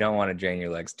because you don't want to drain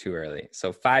your legs too early.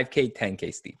 So 5K,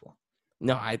 10K steeple.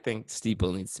 No, I think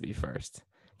steeple needs to be first.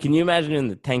 Can you imagine in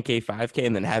the 10K, 5K,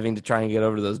 and then having to try and get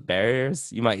over those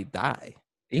barriers? You might die.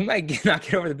 You might not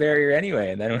get over the barrier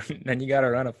anyway, and then you got to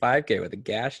run a 5K with a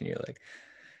gash in your leg.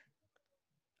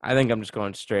 I think I'm just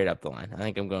going straight up the line. I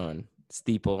think I'm going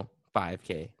steeple,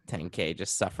 5K, 10K,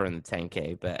 just suffering the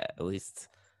 10K, but at least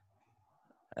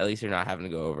you're not having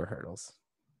to go over hurdles.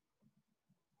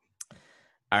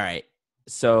 All right.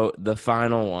 So the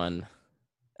final one,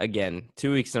 again,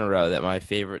 2 weeks in a row that my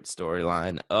favorite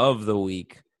storyline of the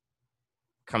week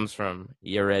comes from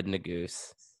Yared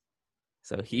Nuguse.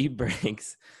 So he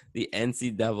breaks the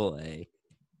NCAA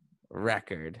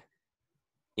record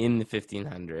in the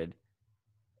 1500.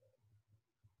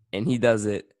 And he does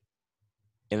it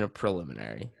in a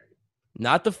preliminary.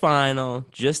 Not the final,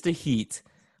 just a heat,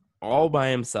 all by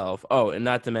himself. Oh, and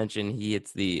not to mention he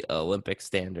hits the Olympic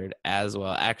standard as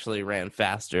well. Actually ran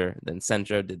faster than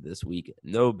Centro did this week.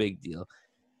 No big deal.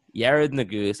 Yared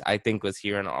Nuguse, I think, was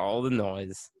hearing all the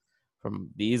noise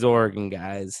from these Oregon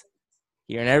guys.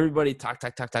 hearing everybody talk,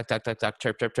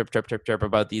 chirp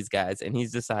about these guys. And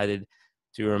he's decided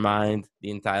to remind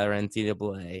the entire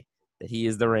NCAA that he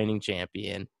is the reigning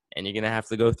champion, and you're going to have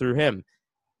to go through him.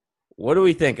 What do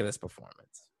we think of this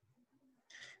performance?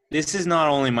 This is not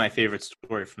only my favorite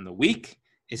story from the week.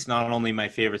 It's not only my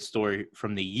favorite story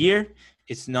from the year.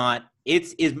 It's my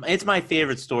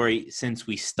favorite story since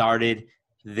we started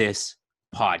this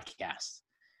podcast.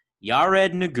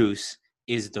 Yared Nuguse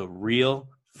is the real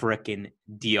frickin'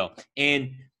 deal.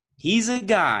 And he's a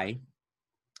guy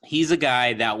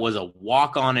that was a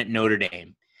walk-on at Notre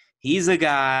Dame. He's a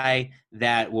guy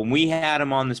that when we had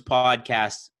him on this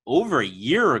podcast over a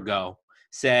year ago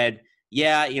said,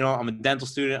 yeah, I'm a dental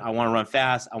student. I want to run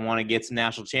fast. I want to get some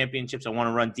national championships. I want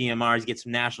to run DMRs, get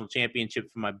some national championships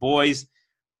for my boys,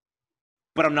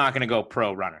 but I'm not going to go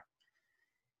pro runner.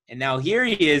 And now here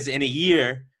he is in a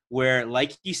year where,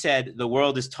 like you said, the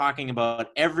world is talking about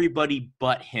everybody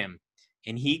but him.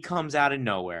 And he comes out of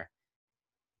nowhere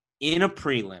in a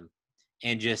prelim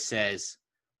and just says,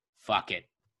 fuck it.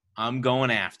 I'm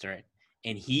going after it.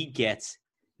 And he gets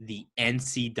the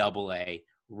NCAA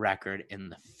record in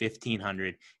the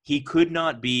 1500. He could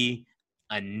not be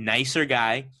a nicer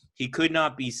guy. He could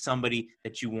not be somebody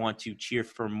that you want to cheer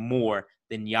for more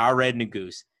than Yared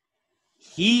Nuguse.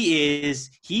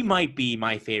 He might be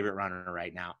my favorite runner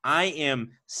right now. I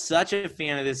am such a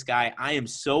fan of this guy. I am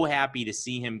so happy to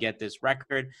see him get this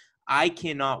record. I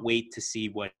cannot wait to see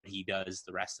what he does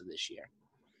the rest of this year.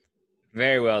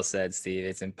 Very well said, Steve.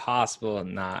 It's impossible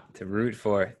not to root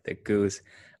for the Goose.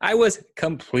 I was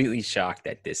completely shocked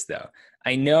at this, though.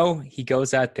 I know he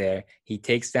goes out there, he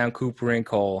takes down Cooper and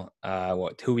Cole,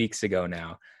 2 weeks ago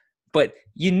now. But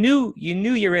you knew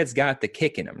Yared's got the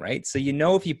kick in him, right? So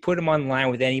if you put him on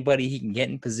line with anybody, he can get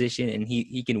in position and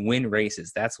he can win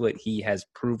races. That's what he has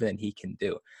proven he can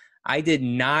do. I did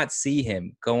not see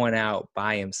him going out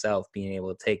by himself, being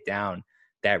able to take down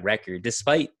that record,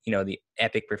 despite, the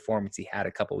epic performance he had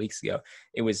a couple weeks ago.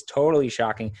 It was totally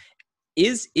shocking.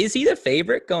 Is he the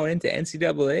favorite going into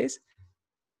NCAAs?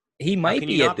 He might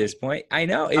be at this point. I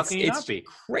know. It's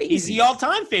crazy. He's the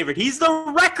all-time favorite. He's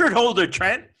the record holder,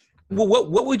 Trent. Well,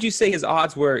 what would you say his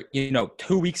odds were,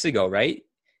 2 weeks ago, right?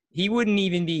 He wouldn't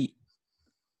even be,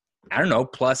 I don't know,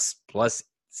 plus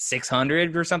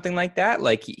 600 or something like that.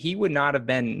 Like he would not have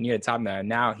been near the top now.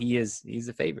 Now he's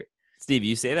the favorite. Steve,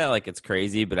 you say that like it's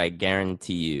crazy, but I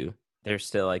guarantee you there's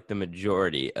still like the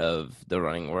majority of the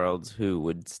running worlds who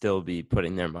would still be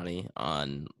putting their money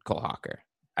on Cole Hocker.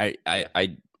 I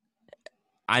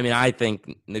mean, I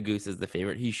think Nuguse is the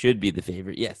favorite. He should be the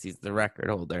favorite. Yes, he's the record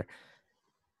holder.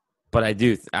 But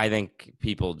I think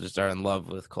people just are in love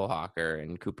with Cole Hocker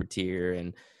and Cooper Teare,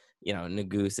 and,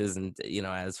 Nuguse isn't,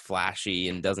 as flashy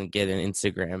and doesn't get an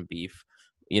Instagram beef,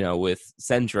 with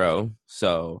Centro.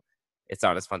 So it's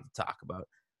not as fun to talk about.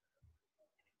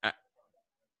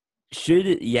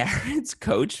 Should Yared's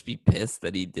coach be pissed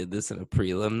that he did this in a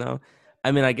prelim, though?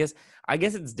 I mean, I guess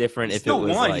it's different if it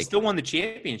was like he still won the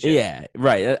championship. Yeah,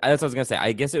 right. That's what I was gonna say.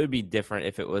 I guess it would be different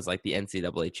if it was like the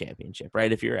NCAA championship,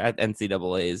 right? If you're at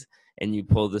NCAAs and you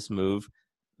pull this move,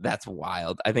 that's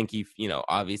wild. I think he,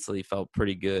 obviously felt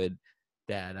pretty good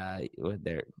that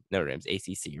their Notre Dame's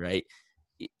ACC, right?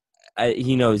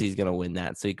 He knows he's gonna win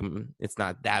that, so it's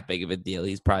not that big of a deal.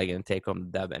 He's probably gonna take home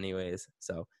the dub anyways.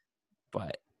 So,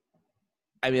 but.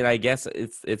 I mean, I guess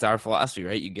it's our philosophy,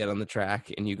 right? You get on the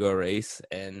track and you go race.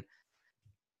 And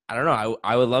I don't know.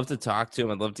 I would love to talk to him.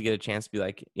 I'd love to get a chance to be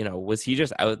like, was he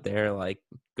just out there like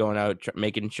going out,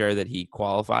 making sure that he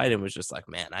qualified and was just like,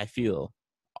 man, I feel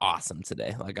awesome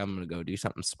today. Like I'm going to go do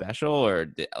something special, or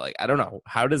like, I don't know.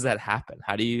 How does that happen?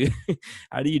 How do you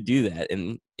do that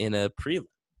in a prelim?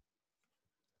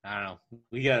 I don't know.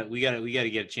 We got to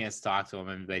get a chance to talk to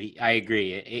him. But I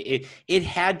agree. It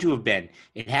had to have been.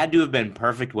 It had to have been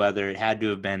perfect weather. It had to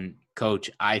have been,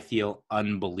 Coach, I feel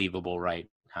unbelievable right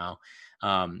now.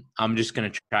 I'm just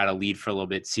gonna try to lead for a little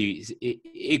bit. See,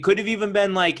 it could have even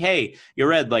been like, hey,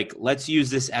 Yared, like let's use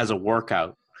this as a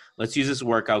workout. Let's use this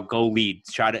workout. Go lead.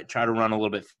 Try to run a little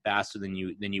bit faster than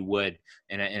you would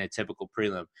in a typical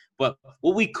prelim. But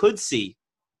what we could see,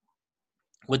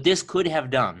 what this could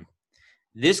have done.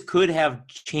 This could have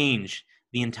changed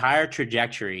the entire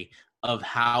trajectory of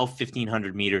how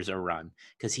 1,500 meters are run,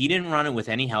 because he didn't run it with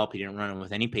any help. He didn't run it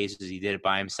with any paces. He did it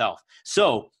by himself.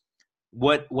 So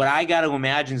what I got to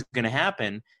imagine is going to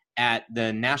happen at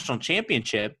the national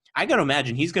championship, I got to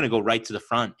imagine he's going to go right to the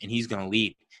front and he's going to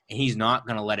lead, and he's not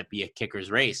going to let it be a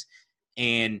kicker's race.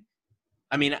 And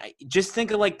I mean, just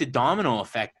think of like the domino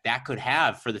effect that could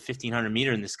have for the 1500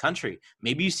 meter in this country.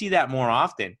 Maybe you see that more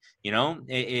often,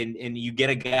 and you get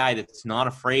a guy that's not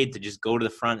afraid to just go to the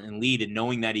front and lead, and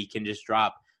knowing that he can just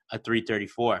drop a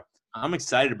 3:34. I'm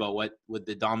excited about what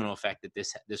the domino effect that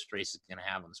this race is going to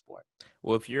have on the sport.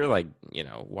 Well, if you're like,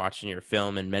 watching your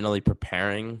film and mentally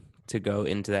preparing to go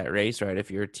into that race, right? If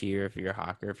you're a tier, if you're a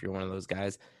hawker, if you're one of those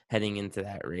guys heading into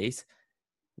that race,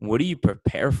 what do you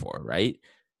prepare for, right?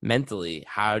 Mentally,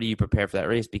 how do you prepare for that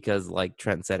race? Because like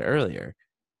Trent said earlier,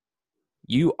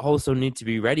 you also need to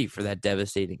be ready for that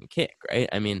devastating kick, right?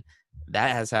 I mean,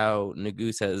 that is how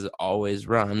Nuguse has always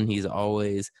run. He's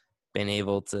always been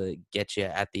able to get you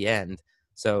at the end.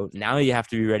 So now you have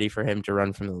to be ready for him to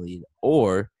run from the lead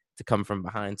or to come from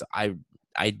behind. So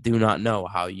I do not know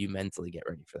how you mentally get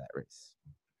ready for that race.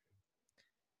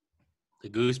 The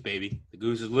goose, baby. The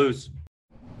goose is loose.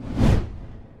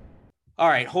 All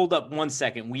right, hold up 1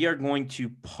 second. We are going to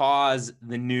pause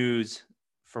the news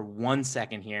for 1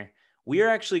 second here. We are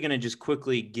actually going to just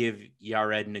quickly give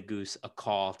Yared Nuguse a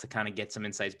call to kind of get some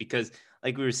insights because,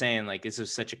 like we were saying, like this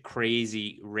was such a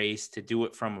crazy race to do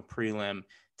it from a prelim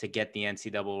to get the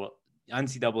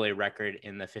NCAA record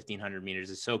in the 1500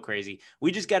 meters is so crazy.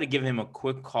 We just got to give him a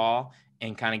quick call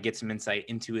and kind of get some insight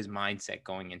into his mindset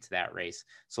going into that race.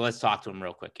 So let's talk to him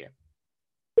real quick here.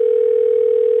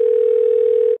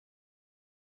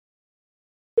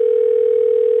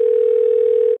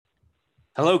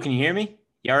 Hello, can you hear me?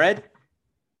 Yared?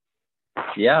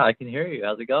 Yeah, I can hear you.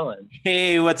 How's it going?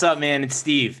 Hey, what's up, man? It's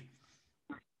Steve.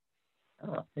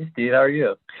 Oh, hey, Steve. How are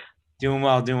you? Doing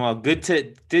well. Good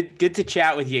to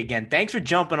chat with you again. Thanks for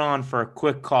jumping on for a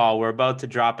quick call. We're about to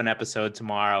drop an episode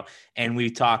tomorrow, and we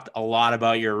talked a lot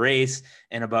about your race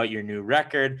and about your new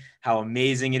record, how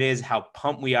amazing it is, how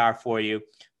pumped we are for you.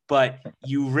 But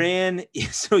you ran,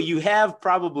 so you have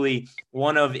probably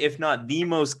one of, if not the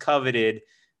most coveted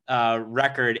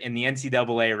record in the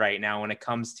NCAA right now when it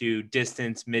comes to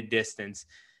distance, mid-distance.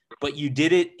 But you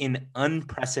did it in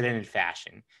unprecedented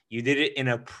fashion. You did it in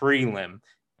a prelim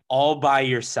all by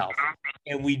yourself.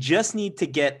 And we just need to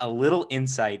get a little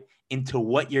insight into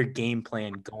what your game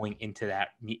plan going into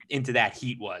that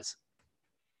heat was.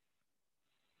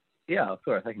 Yeah, of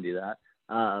course, I can do that.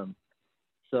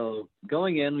 So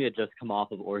going in, we had just come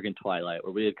off of Oregon Twilight,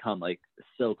 where we had come like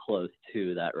so close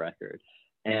to that record.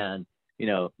 And,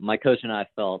 my coach and I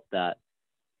felt that,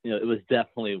 it was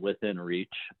definitely within reach,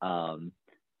 and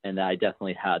that I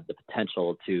definitely had the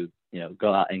potential to,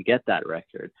 go out and get that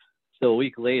record. So a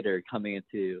week later, coming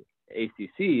into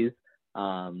ACCs,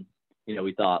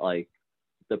 we thought like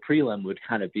the prelim would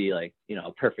kind of be like,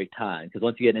 a perfect time. Because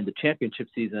once you get into championship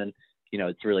season,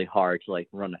 it's really hard to like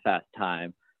run a fast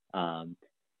time.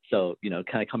 So,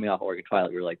 kind of coming off Oregon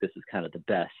Twilight, we were like, this is kind of the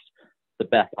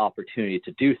best opportunity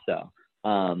to do so.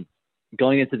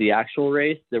 Going into the actual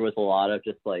race, there was a lot of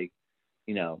just like,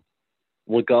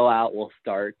 we'll go out, we'll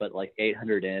start, but like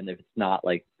 800 in, if it's not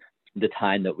like the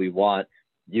time that we want,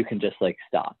 you can just like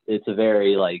stop. It's a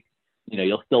very like,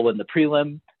 you'll still win the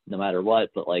prelim no matter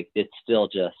what, but like, it's still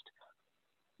just,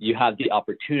 you have the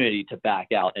opportunity to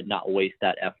back out and not waste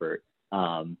that effort.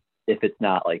 If it's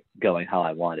not like going how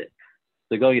I want it.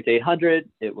 So going into 800,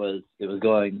 it was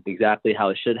going exactly how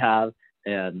it should have.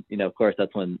 And, of course,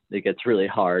 that's when it gets really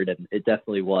hard. And it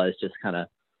definitely was just kind of,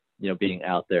 being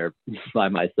out there by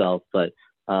myself. But,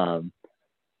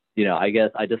 I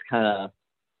guess I just kind of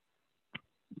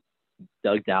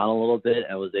dug down a little bit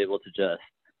and was able to just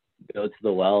go to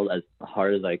the well as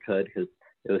hard as I could. Because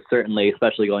it was certainly,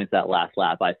 especially going to that last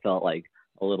lap, I felt like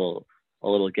a little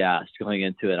gassed going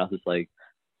into it. I was just like,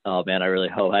 oh man, I really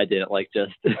hope I didn't like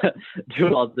just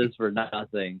do all this for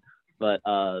nothing. But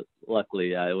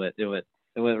luckily, yeah, it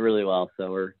went really well.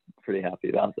 So we're pretty happy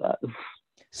about that.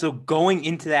 So going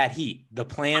into that heat, the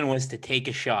plan was to take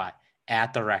a shot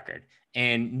at the record,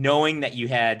 and knowing that you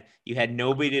had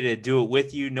nobody to do it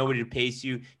with you, nobody to pace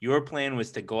you. Your plan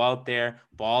was to go out there,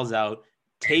 balls out,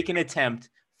 take an attempt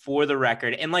for the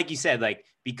record. And like you said, like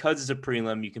because it's a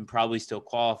prelim, you can probably still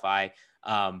qualify,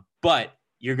 but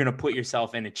you're going to put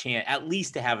yourself in a chance, at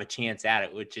least to have a chance at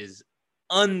it, which is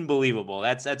unbelievable.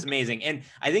 That's amazing. And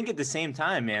I think at the same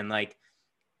time, man, like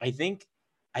I think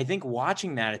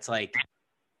watching that, it's like,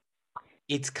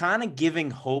 it's kind of giving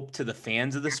hope to the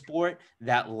fans of the sport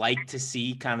that like to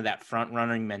see kind of that front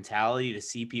running mentality, to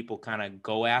see people kind of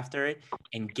go after it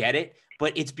and get it.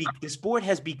 But the sport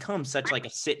has become such like a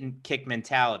sit and kick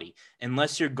mentality.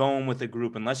 Unless you're going with a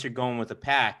group, unless you're going with a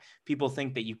pack, people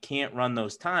think that you can't run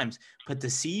those times. But to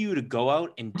see you to go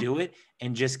out and do it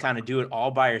and just kind of do it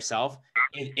all by yourself,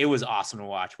 it was awesome to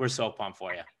watch. We're so pumped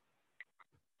for you.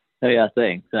 Oh, yeah,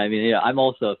 thanks. I mean, yeah, I'm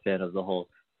also a fan of the whole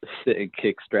sit and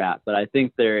kick strap, but I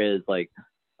think there is like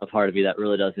a part of me that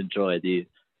really does enjoy the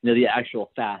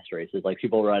actual fast races, like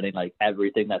people running like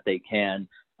everything that they can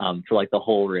for like the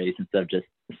whole race instead of just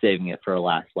saving it for a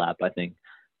last lap. I think,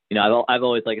 I've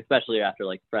always like, especially after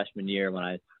like freshman year when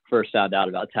I first found out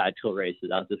about tactical races,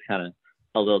 I was just kind of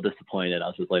a little disappointed. I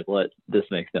was just like, what? This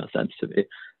makes no sense to me.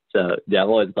 So yeah, I'm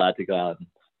always glad to go out and,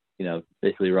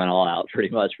 basically run all out pretty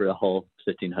much for the whole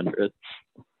 1500.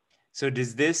 So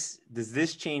does this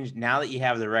change now that you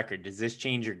have the record? Does this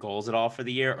change your goals at all for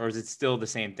the year, or is it still the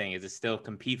same thing? Is it still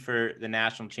compete for the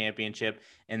national championship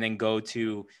and then go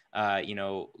to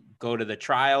the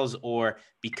trials, or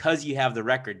because you have the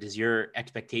record, does your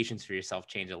expectations for yourself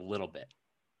change a little bit?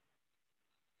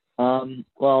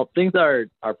 Well, things are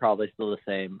probably still the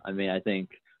same. I mean, I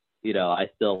think, I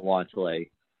still want to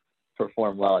like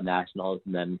perform well at nationals,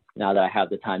 and then now that I have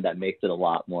the time, that makes it a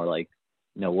lot more like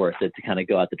worth it to kind of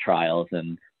go out the trials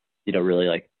and really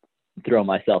like throw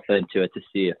myself into it to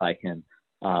see if I can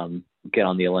get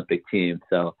on the Olympic team.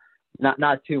 So not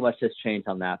too much has changed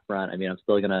on that front. I mean, I'm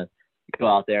still gonna go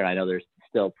out there, and I know there's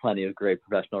still plenty of great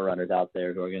professional runners out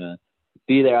there who are gonna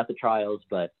be there at the trials,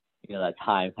 but that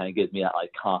time kind of gives me that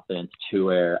like confidence to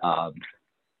where I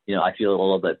feel a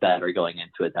little bit better going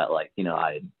into it, that like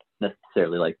I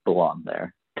necessarily like belong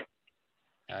there.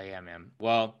 Oh yeah, man.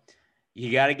 Well,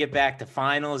 you got to get back to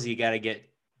finals. You got to get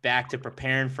back to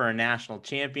preparing for a national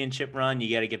championship run.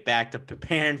 You got to get back to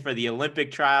preparing for the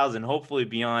Olympic trials and hopefully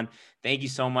beyond. Thank you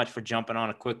so much for jumping on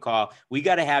a quick call. We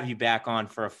got to have you back on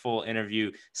for a full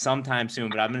interview sometime soon,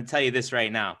 but I'm going to tell you this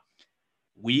right now.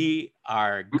 We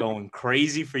are going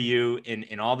crazy for you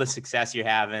in all the success you're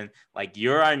having. Like,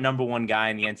 you're our number one guy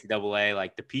in the NCAA.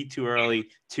 Like, the P Too Early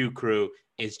 2 crew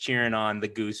is cheering on the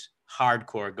Goose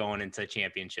hardcore going into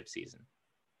championship season.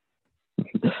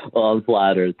 Well, I'm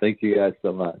flattered. Thank you guys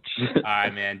so much. All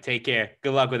right, man. Take care.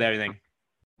 Good luck with everything.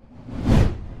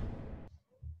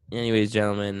 Anyways,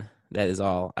 gentlemen, that is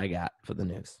all I got for the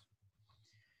news.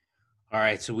 All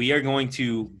right, so we are going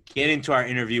to get into our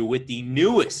interview with the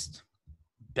newest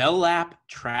Bell Lap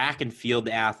track and field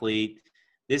athlete.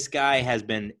 This guy has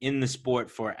been in the sport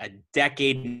for a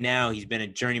decade now. He's been a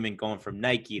journeyman going from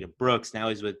Nike to Brooks. Now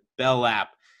he's with Bell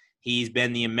Lap. He's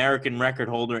been the American record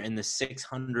holder in the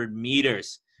 600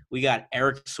 meters. We got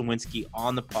Eric Sawinski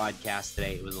on the podcast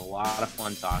today. It was a lot of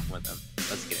fun talking with him.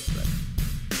 Let's get into it.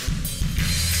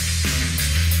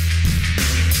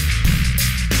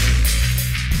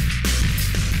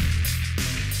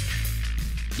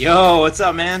 Yo, what's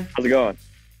up, man? How's it going?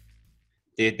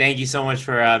 Dude, thank you so much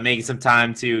for making some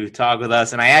time to talk with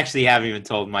us. And I actually haven't even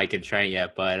told Mike and Trent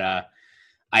yet, but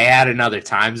I had another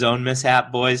time zone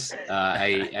mishap, boys.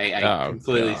 I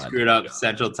completely screwed up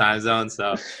Central Time Zone.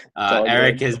 So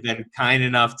Eric has been kind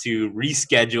enough to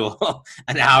reschedule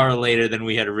an hour later than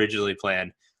we had originally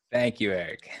planned. Thank you,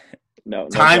 Eric. No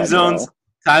time zones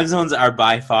are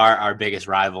by far our biggest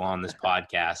rival on this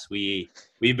podcast.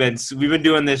 We've been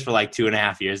doing this for like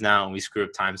 2.5 years now, and we screw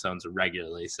up time zones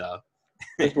regularly. So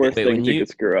it's worst thing you could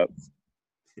screw up.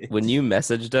 When you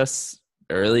messaged us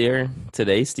earlier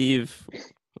today, Steve,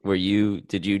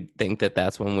 did you think that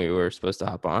that's when we were supposed to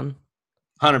hop on?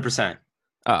 100%.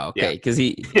 Oh, okay. Because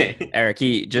Eric,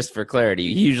 just for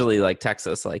clarity, he usually like texts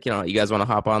us like, you guys want to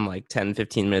hop on like 10,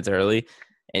 15 minutes early.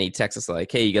 And he texts us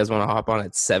like, hey, you guys want to hop on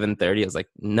at 7:30? I was like,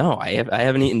 no, I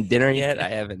haven't eaten dinner yet. I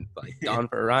haven't like gone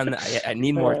for a run. I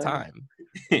need more time.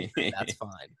 That's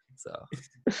fine. So,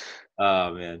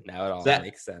 oh man, now it all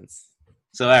makes sense.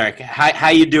 So Eric, how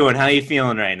you doing? How you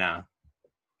feeling right now?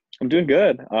 I'm doing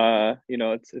good.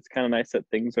 It's kind of nice that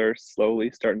things are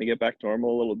slowly starting to get back to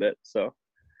normal a little bit. So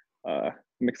I'm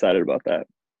excited about that.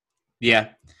 Yeah.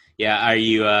 Are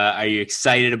you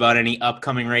excited about any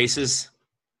upcoming races?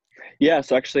 Yeah.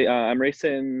 So actually, I'm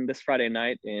racing this Friday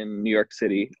night in New York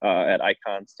City at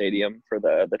Icon Stadium for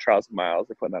the Trials of Miles.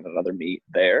 They're putting on another meet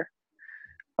there.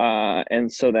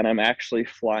 And so then I'm actually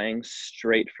flying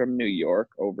straight from New York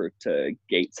over to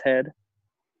Gateshead.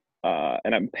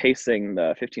 And I'm pacing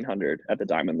the 1500 at the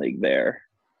Diamond League there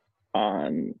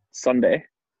on Sunday.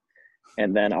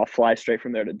 And then I'll fly straight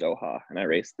from there to Doha, and I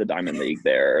race the Diamond League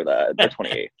there the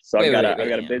 28th. So I've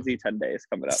got a busy 10 days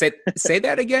coming up. Say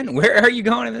that again. Where are you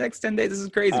going in the next 10 days? This is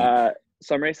crazy.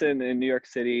 So I'm racing in New York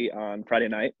City on Friday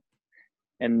night,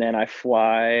 and then I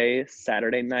fly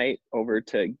Saturday night over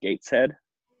to Gateshead,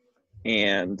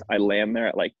 and I land there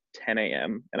at like 10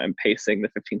 a.m. and I'm pacing the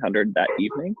 1500 that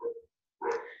evening.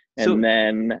 And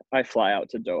then I fly out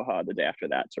to Doha the day after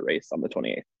that to race on the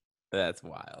 28th. That's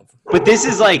wild. But this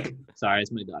is like, sorry,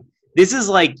 it's my dog. this is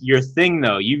like your thing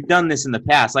though. You've done this in the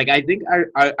past. Like I think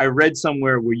I read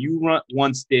somewhere where you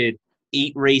once did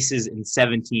 8 races in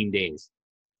 17 days.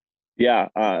 Yeah.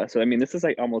 So I mean, this is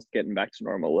like almost getting back to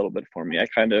normal a little bit for me. I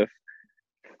kind of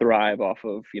thrive off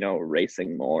of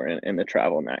racing more and the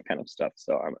travel and that kind of stuff.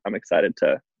 So I'm excited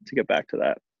to get back to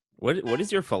that. What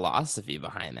is your philosophy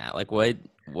behind that? Like, what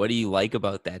do you like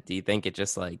about that? Do you think it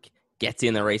just like gets you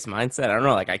in the race mindset? I don't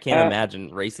know. Like, I can't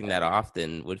imagine racing that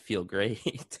often would feel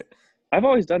great. I've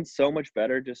always done so much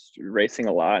better just racing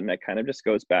a lot, and that kind of just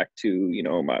goes back to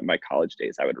my college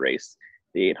days. I would race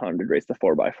the 800, race the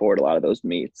 4x4 at a lot of those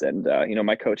meets, and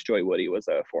my coach Joy Woody was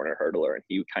a 400 hurdler, and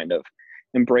he kind of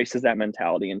embraces that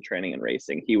mentality in training and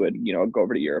racing. He would go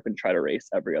over to Europe and try to race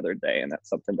every other day, and that's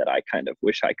something that I kind of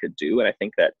wish I could do. And I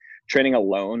think that training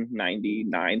alone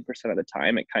 99% of the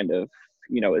time, it kind of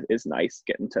it is nice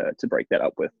getting to break that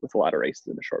up with a lot of races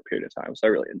in a short period of time. So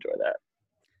I really enjoy that.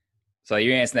 So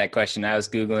you're answering that question. I was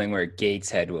Googling where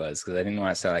Gateshead was because I didn't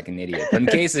want to sound like an idiot. But in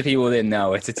case if people didn't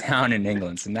know, it's a town in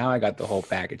England. So now I got the whole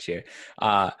package here.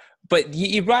 But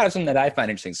you brought up something that I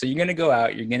find interesting. So you're going to go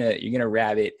out, you're going to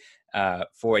rabbit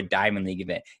for a Diamond League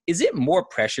event. Is it more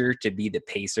pressure to be the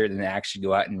pacer than to actually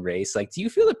go out and race? Like, do you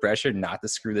feel the pressure not to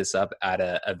screw this up at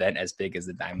an event as big as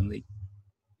the Diamond League?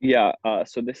 Yeah.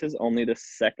 So this is only the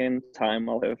second time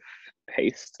I'll have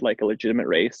paced like a legitimate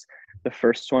race. The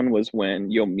first one was when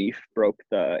Yomif broke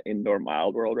the indoor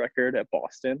mild world record at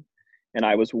Boston. And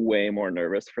I was way more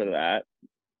nervous for that,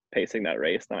 pacing that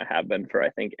race, than I have been for, I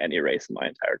think, any race in my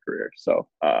entire career. So,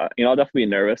 I'll definitely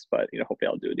be nervous, but, hopefully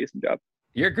I'll do a decent job.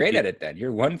 You're great at it then.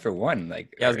 You're 1 for 1.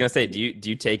 Like, yeah, I was going to say, do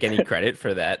you take any credit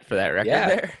for that record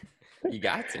there? You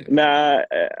got to. Nah,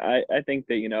 I think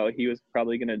that, he was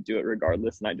probably going to do it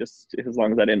regardless. And as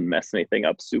long as I didn't mess anything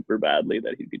up super badly,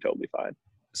 that he'd be totally fine.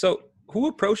 So who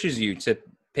approaches you to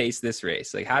pace this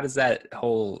race? Like, how does that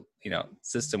whole,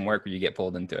 system work where you get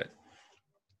pulled into it?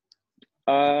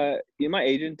 My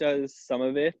agent does some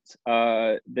of it.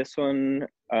 This one,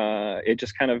 it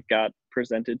just kind of got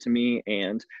presented to me,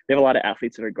 and they have a lot of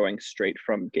athletes that are going straight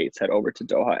from Gateshead over to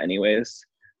Doha anyways.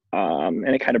 And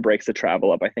it kind of breaks the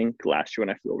travel up. I think last year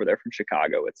when I flew over there from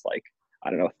Chicago, it's like,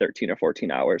 13 or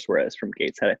 14 hours, whereas from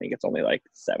Gateshead, I think it's only like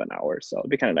 7 hours. So it'd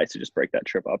be kind of nice to just break that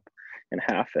trip up in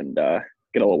half and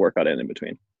get a little workout in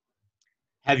between.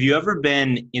 Have you ever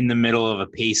been in the middle of a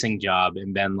pacing job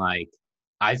and been like,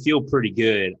 I feel pretty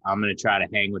good, I'm going to try to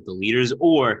hang with the leaders?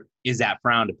 Or is that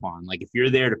frowned upon? Like, if you're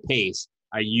there to pace,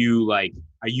 are you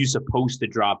supposed to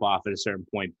drop off at a certain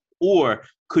point? Or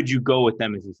could you go with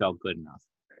them if you felt good enough?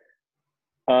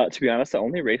 To be honest, the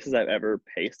only races I've ever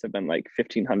paced have been like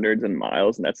 1500s and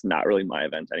miles, and that's not really my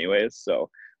event anyways. So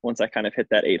once I kind of hit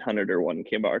that 800 or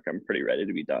 1K mark, I'm pretty ready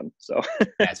to be done. So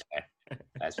That's fair.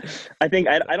 That's fair.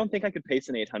 I don't think I could pace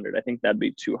an 800. I think that'd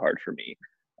be too hard for me.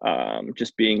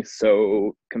 Just being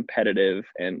so competitive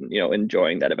and,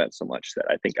 enjoying that event so much that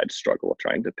I think I'd struggle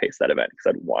trying to pace that event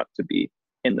because I'd want to be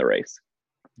in the race.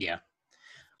 Yeah.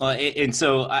 Well, and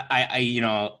so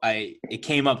it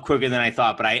came up quicker than I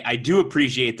thought, but I do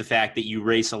appreciate the fact that you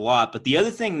race a lot. But the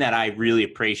other thing that I really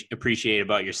appreciate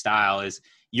about your style is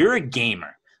you're a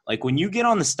gamer. Like, when you get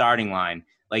on the starting line,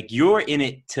 like, you're in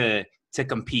it to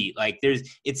compete. Like,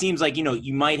 it seems like,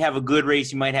 you might have a good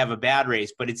race, you might have a bad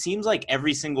race, but it seems like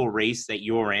every single race that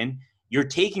you're in, you're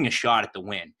taking a shot at the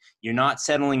win. You're not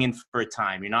settling in for a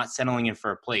time. You're not settling in for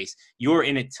a place. You're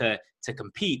in it to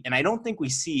compete. And I don't think we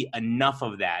see enough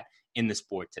of that in the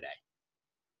sport today.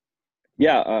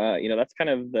 Yeah. That's kind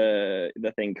of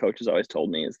the thing coaches always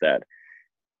told me, is that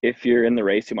if you're in the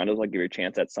race, you might as well give your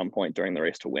chance at some point during the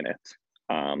race to win it.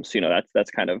 So,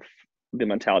 that's kind of the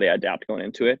mentality I adapt going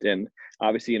into it. And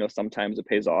obviously, sometimes it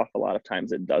pays off, a lot of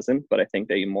times it doesn't, but I think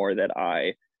the more that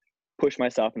I push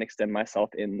myself and extend myself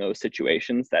in those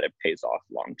situations, that it pays off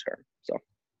long term. So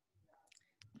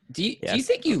do you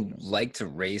think you like to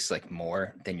race like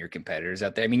more than your competitors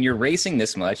out there? I mean, you're racing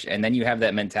this much, and then you have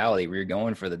that mentality where you're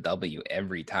going for the W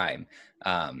every time.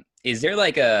 Is there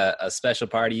like a special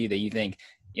part of you that you think,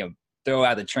 throw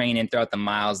out the training, throw out the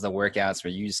miles, the workouts,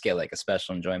 where you just get like a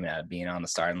special enjoyment out of being on the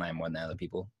starting line more than other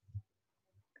people?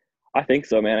 I think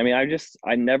so, man. I mean,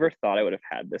 I never thought I would have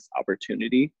had this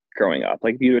opportunity growing up.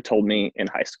 Like, if you had told me in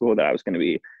high school that I was going to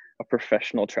be a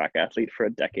professional track athlete for a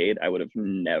decade, I would have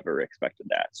never expected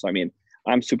that. So, I mean,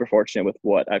 I'm super fortunate with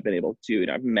what I've been able to do. And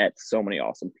I've met so many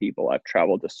awesome people. I've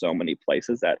traveled to so many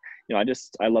places that,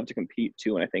 I love to compete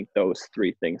too. And I think those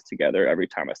three things together, every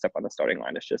time I step on the starting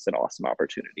line, it's just an awesome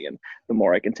opportunity. And the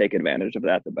more I can take advantage of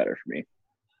that, the better for me.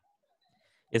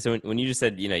 Yeah, so when you just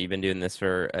said, you've been doing this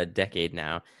for a decade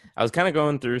now, I was kind of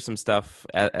going through some stuff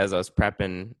as I was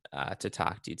prepping to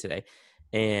talk to you today.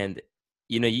 And,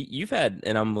 you've had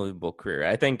an unbelievable career.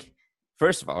 I think,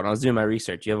 first of all, when I was doing my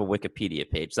research, you have a Wikipedia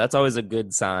page. So that's always a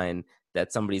good sign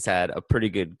that somebody's had a pretty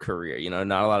good career.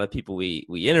 Not a lot of people we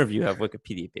interview have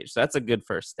Wikipedia page. So that's a good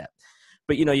first step.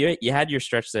 But, you had your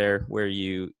stretch there where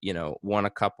you won a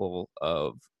couple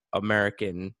of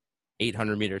American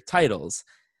 800-meter titles.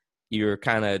 You're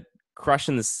kind of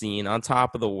crushing the scene, on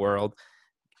top of the world,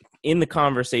 in the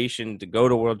conversation to go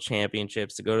to world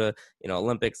championships, to go to,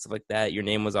 Olympics, stuff like that. Your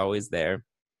name was always there.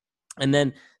 And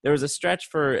then there was a stretch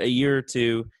for a year or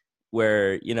two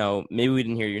where, maybe we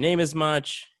didn't hear your name as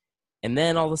much. And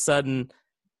then all of a sudden,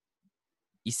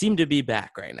 you seem to be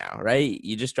back right now, right?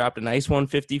 You just dropped a nice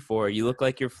 154. You look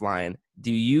like you're flying.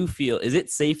 Is it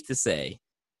safe to say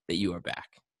that you are back?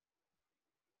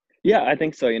 Yeah, I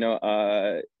think so.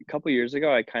 A couple years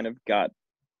ago, I kind of got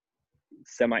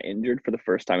semi-injured for the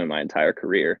first time in my entire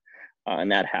career.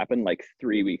 And that happened like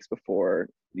 3 weeks before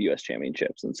the U.S.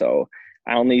 Championships. And so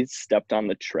I only stepped on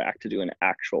the track to do an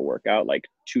actual workout like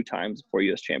 2 times before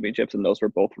U.S. Championships. And those were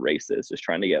both races, just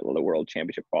trying to get the World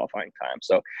Championship qualifying time.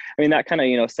 So, that kind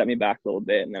of, set me back a little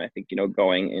bit. And then I think,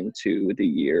 going into the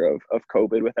year of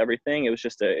COVID with everything, it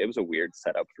was a weird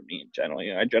setup for me in general.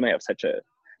 I generally have such a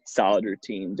solid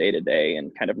routine day to day,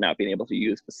 and kind of not being able to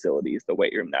use facilities, the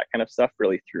weight room, that kind of stuff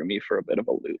really threw me for a bit of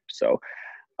a loop. So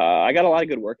I got a lot of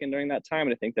good work in during that time.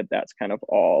 And I think that that's kind of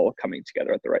all coming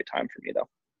together at the right time for me, though.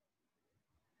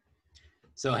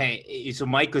 So, so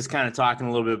Mike was kind of talking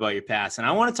a little bit about your past, and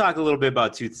I want to talk a little bit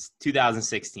about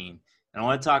 2016, and I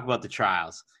want to talk about the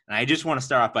trials. And I just want to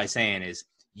start off by saying is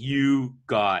you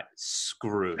got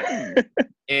screwed.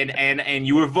 and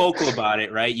you were vocal about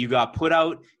it, right? You got put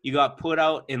out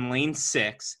in lane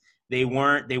 6. They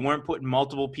weren't putting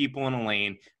multiple people in a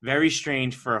lane. Very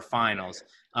strange for a finals.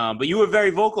 But you were very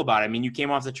vocal about it. I mean, you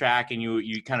came off the track and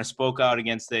you kind of spoke out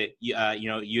against the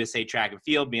USA Track and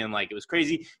Field, being like it was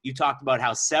crazy. You talked about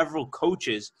how several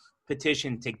coaches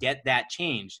petitioned to get that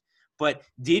changed. But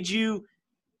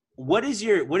what is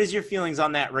your feelings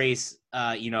on that race?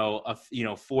 4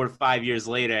 to 5 years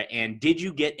later, and did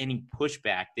you get any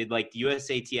pushback? Did the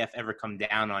USATF ever come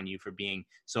down on you for being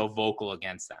so vocal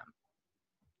against them?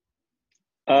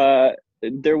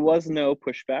 There was no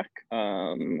pushback.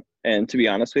 And to be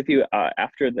honest with you,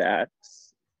 after that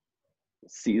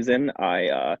season,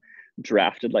 I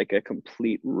drafted like a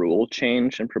complete rule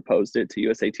change and proposed it to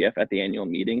USATF at the annual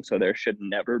meeting. So there should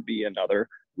never be another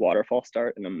waterfall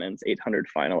start in a men's 800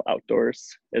 final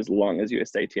outdoors as long as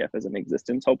USATF is in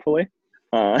existence, hopefully.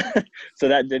 So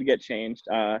that did get changed.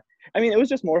 It was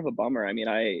just more of a bummer.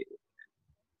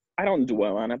 I don't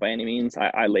dwell on it by any means.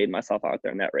 I laid myself out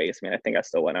there in that race. I think I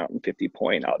still went out in 50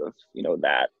 point out of,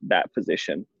 that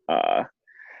position.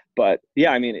 But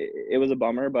yeah, it was a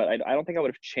bummer, but I don't think I would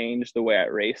have changed the way I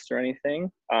raced or anything.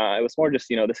 It was more just,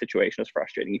 the situation was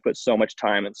frustrating. You put so much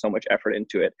time and so much effort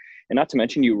into it. And not to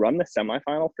mention, you run the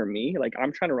semifinal. For me,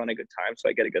 I'm trying to run a good time so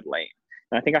I get a good lane.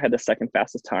 And I think I had the second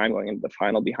fastest time going into the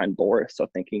final behind Boris. So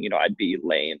thinking, I'd be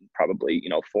lane probably,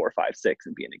 4, 5, 6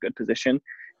 and be in a good position.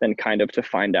 Then kind of to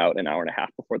find out an hour and a half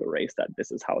before the race that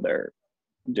this is how they're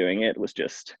doing it was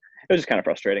just kind of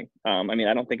frustrating. I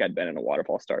don't think I'd been in a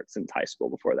waterfall start since high school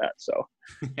before that. So,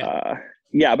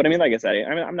 yeah, but like I said,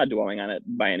 I'm not dwelling on it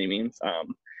by any means.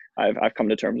 I've come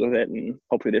to terms with it, and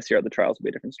hopefully this year at the trials will be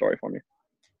a different story for me.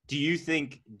 Do you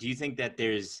think that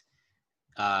there's,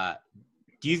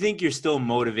 do you think you're still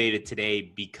motivated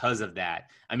today because of that?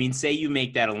 Say you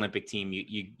make that Olympic team,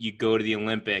 you go to the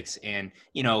Olympics, and,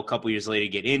 a couple years later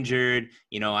you get injured.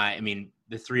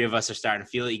 The three of us are starting to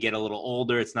feel it. You get a little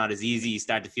older. It's not as easy. You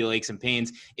start to feel aches and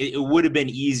pains. It would have been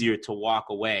easier to walk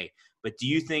away. But do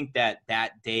you think that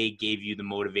day gave you the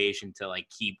motivation to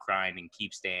keep crying and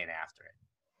keep staying after it?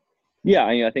 Yeah,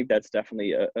 I think that's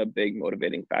definitely a big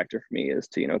motivating factor for me, is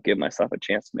to, give myself a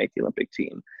chance to make the Olympic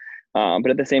team.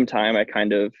 But at the same time, I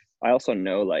also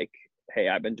know hey,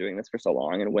 I've been doing this for so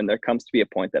long. And when there comes to be a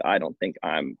point that I don't think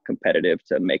I'm competitive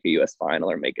to make a US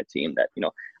final or make a team, that,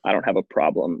 I don't have a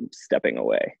problem stepping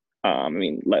away.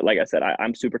 Like I said,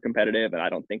 I'm super competitive, and I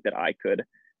don't think that I could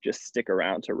just stick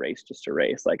around to race just to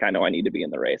race. I know I need to be in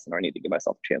the race, and I need to give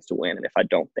myself a chance to win. And if I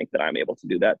don't think that I'm able to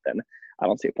do that, then I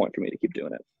don't see a point for me to keep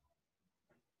doing it.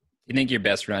 You think your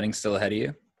best running's still ahead of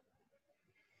you?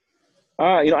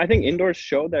 I think indoors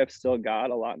showed that I've still got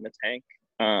a lot in the tank.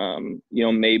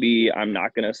 Maybe I'm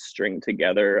not going to string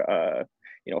together,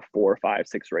 4, 5,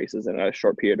 6 races in a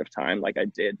short period of time like I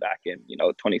did back in,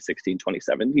 2016,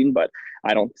 2017. But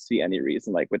I don't see any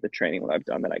reason, with the training that I've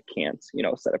done, that I can't,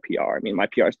 set a PR. My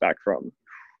PR is back from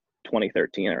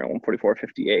 2013, around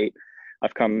 144.58.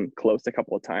 I've come close a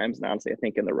couple of times, and honestly, I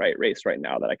think in the right race right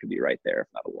now that I could be right there, if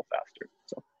not a little faster.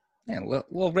 So. Yeah,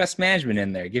 little rest management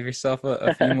in there. Give yourself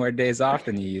a few more days off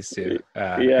than you used to.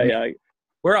 Yeah.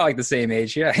 We're all like the same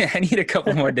age. Yeah, I need a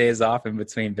couple more days off in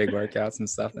between big workouts and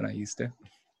stuff than I used to.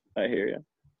 I hear you.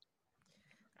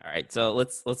 All right, so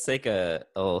let's take a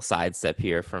little sidestep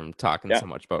here from talking so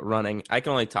much about running. I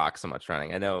can only talk so much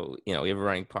running. I know, we have a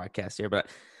running podcast here, but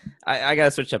I got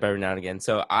to switch up every now and again.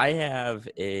 So I have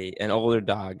an older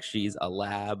dog. She's a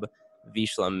Lab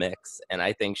Vizsla mix, and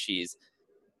I think she's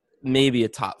maybe a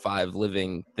top 5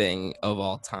 living thing of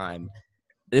all time.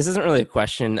 This isn't really a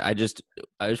question. I just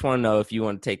want to know if you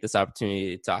want to take this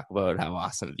opportunity to talk about how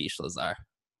awesome Vizslas are.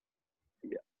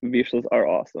 Yeah, Vizslas are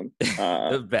awesome.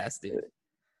 The best, dude.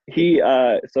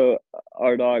 So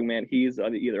our dog, man, he's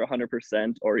either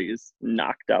 100% or he's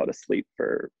knocked out asleep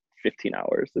for 15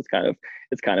 hours. It's kind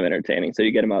of entertaining. So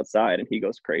you get him outside and he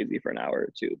goes crazy for an hour or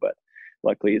two, but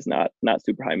luckily he's not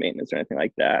super high maintenance or anything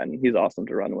like that. And he's awesome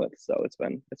to run with. So it's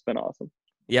been awesome.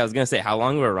 Yeah. I was going to say, how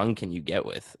long of a run can you get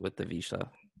with the Vizsla?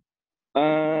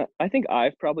 I think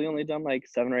I've probably only done like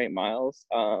 7 or 8 miles.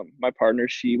 My partner,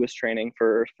 she was training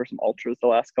for some ultras the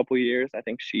last couple of years. I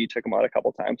think she took him out a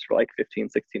couple times for like 15,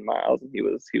 16 miles, and he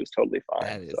was totally fine.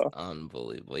 That is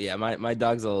unbelievable. Yeah, my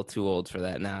dog's a little too old for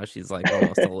that now. She's like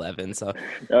almost 11. So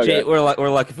okay. we're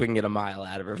lucky if we can get a mile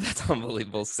out of her. That's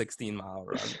unbelievable. 16-mile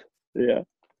run.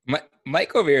 Yeah.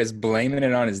 Mike over here is blaming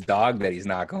it on his dog that he's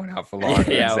not going out for long runs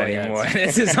anymore.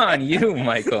 This is on you,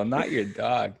 Michael, not your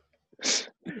dog.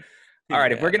 All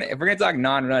right, if we're gonna talk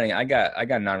non-running, I got a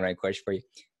non-running question for you.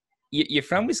 You're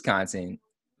from Wisconsin,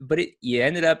 but you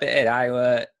ended up at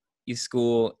Iowa, you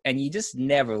school, and you just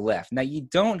never left. Now you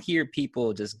don't hear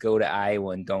people just go to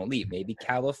Iowa and don't leave. Maybe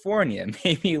California,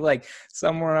 maybe like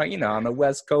somewhere on the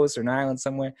West Coast or an island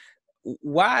somewhere.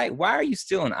 Why are you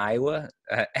still in Iowa?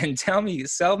 And sell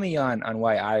me on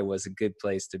why Iowa is a good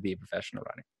place to be a professional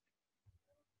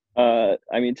runner.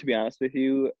 I mean, to be honest with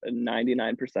you,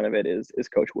 99% of it is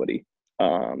Coach Woody.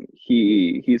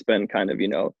 He's been kind of,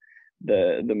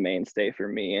 the mainstay for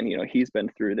me, and, he's been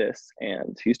through this,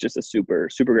 and he's just a super,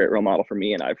 super great role model for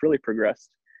me. And I've really progressed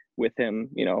with him,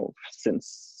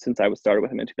 since I was started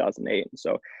with him in 2008. And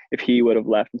so if he would have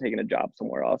left and taken a job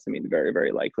somewhere else, I mean, very,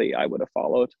 very likely I would have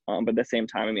followed. But at the same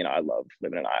time, I mean, I love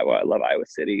living in Iowa. I love Iowa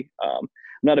City. I'm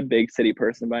not a big city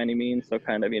person by any means. So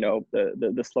kind of,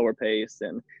 the slower pace,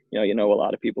 and, a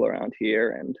lot of people around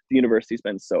here, and the university's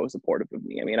been so supportive of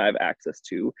me. I mean, I have access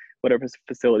to whatever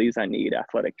facilities I need,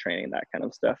 athletic training, that kind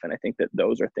of stuff. And I think that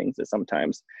those are things that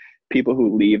sometimes people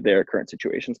who leave their current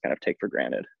situations kind of take for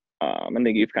granted. I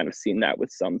think you've kind of seen that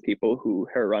with some people who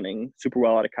are running super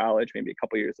well out of college. Maybe a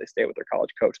couple of years they stay with their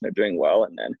college coach and they're doing well,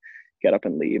 and then get up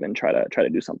and leave and try to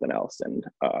do something else. And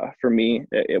for me,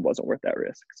 it wasn't worth that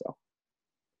risk. So.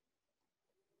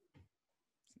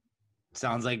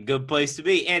 Sounds like a good place to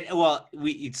be. And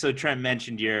so Trent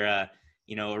mentioned you're,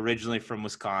 originally from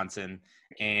Wisconsin,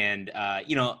 and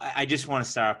I just want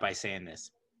to start off by saying this.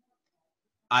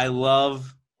 I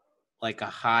love like a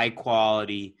high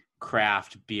quality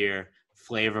craft beer,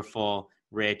 flavorful,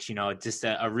 rich, just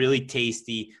a really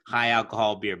tasty, high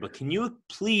alcohol beer. But can you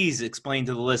please explain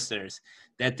to the listeners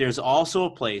that there's also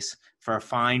a place for a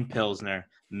fine Pilsner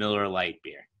Miller Lite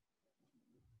beer?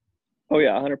 Oh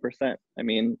yeah, 100%. I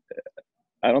mean,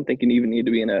 I don't think you even need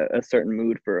to be in a certain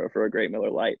mood for a great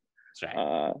Miller Lite. That's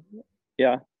right.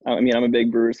 Yeah. I mean, I'm a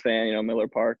big Brewers fan, Miller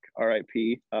Park,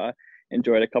 RIP.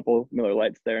 Enjoyed a couple Miller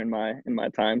Lites there in my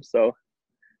time. So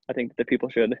I think that people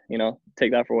should,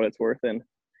 take that for what it's worth and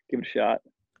give it a shot.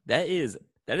 That is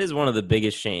one of the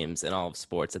biggest shames in all of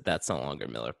sports that's no longer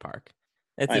Miller Park.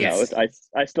 I know.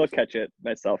 I still catch it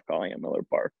myself calling it Miller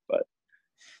Park, but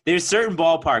there's certain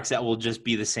ballparks that will just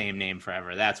be the same name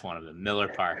forever. That's one of them, Miller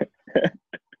Park.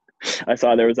 I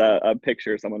saw there was a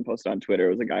picture someone posted on Twitter.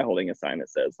 It was a guy holding a sign that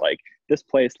says, like, this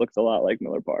place looks a lot like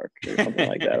Miller Park or something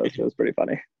like that. It was pretty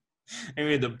funny. I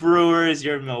mean, the Brewers,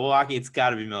 you're in Milwaukee, it's got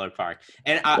to be Miller Park.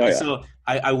 And So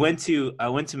I went to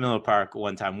Miller Park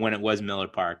one time when it was Miller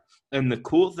Park. And the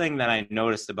cool thing that I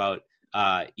noticed about,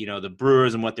 the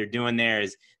Brewers and what they're doing there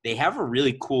is they have a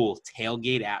really cool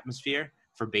tailgate atmosphere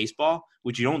for baseball,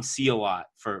 which you don't see a lot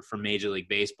for Major League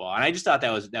Baseball. And I just thought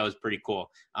that was pretty cool.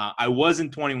 I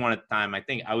wasn't 21 at the time. I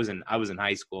think I was in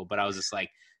high school, but I was just like,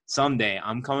 someday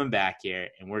I'm coming back here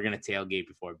and we're going to tailgate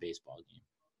before a baseball game.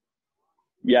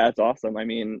 Yeah, it's awesome. I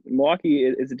mean, Milwaukee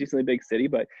is a decently big city,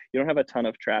 but you don't have a ton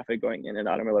of traffic going in and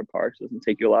out of Miller Park. So it doesn't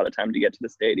take you a lot of time to get to the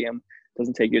stadium. It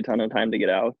doesn't take you a ton of time to get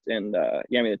out. And I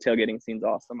mean, the tailgating scene's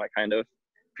awesome. I kind of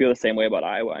feel the same way about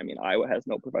Iowa. I mean, Iowa has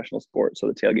no professional sport, so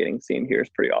the tailgating scene here is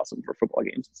pretty awesome for football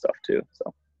games and stuff too.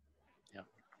 So.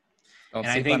 Don't And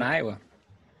I sleep think- on Iowa.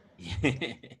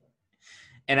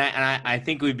 And I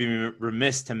think we'd be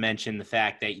remiss to mention the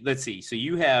fact that, let's see, so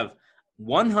you have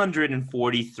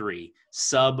 143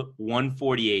 sub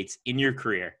 148s in your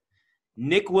career.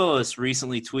 Nick Willis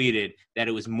recently tweeted that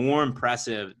it was more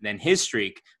impressive than his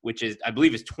streak, which is, I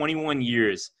believe, is 21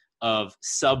 years of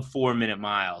sub 4-minute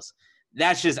miles.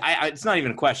 That's just, it's not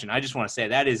even a question. I just want to say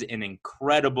that is an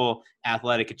incredible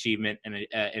athletic achievement and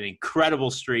an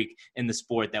incredible streak in the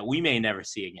sport that we may never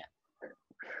see again.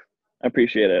 I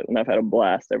appreciate it, and I've had a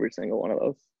blast every single one of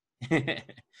those.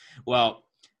 Well,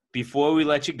 before we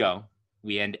let you go,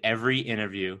 we end every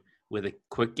interview with a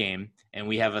quick game, and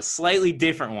we have a slightly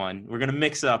different one. We're going to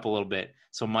mix it up a little bit.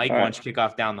 So, Mike, All why right. don't you kick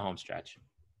off down the home stretch?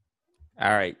 All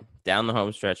right, down the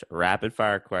home stretch, rapid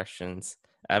fire questions.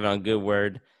 I have it on good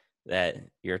word that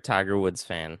you're a Tiger Woods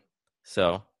fan.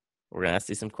 So we're going to ask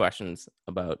you some questions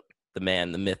about the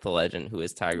man, the myth, the legend, who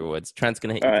is Tiger Woods. Trent's going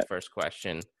to hit you All with right. the first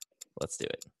question. Let's do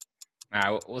it.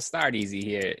 All right, we'll start easy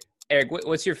here. Eric,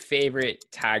 what's your favorite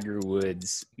Tiger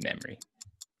Woods memory?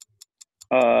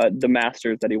 The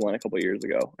Masters that he won a couple years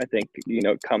ago. I think,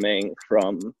 coming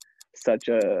from such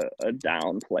a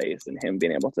down place and him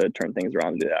being able to turn things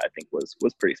around and do that, I think was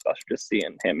pretty special. Just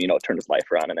seeing him, turn his life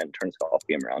around and then turn his golf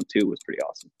game around too was pretty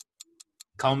awesome.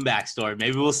 Comeback story.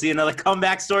 Maybe we'll see another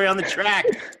comeback story on the track.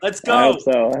 Let's go.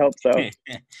 I hope so.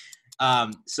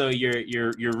 So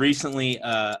you're recently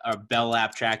a Bell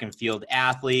Lap track and field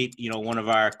athlete. One of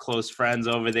our close friends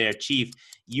over there, Chief.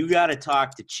 You got to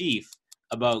talk to Chief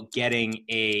about getting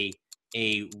a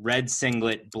red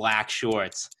singlet, black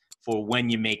shorts for when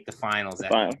you make the finals at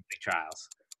the Olympic trials.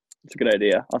 It's a good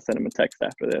idea. I'll send him a text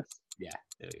after this. Yeah,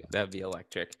 there we go. That'd be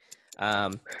electric. All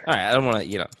right, I don't want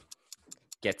to,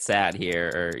 get sad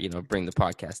here or, bring the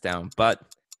podcast down, but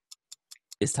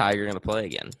is Tiger going to play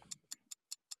again?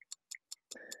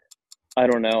 I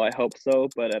don't know. I hope so,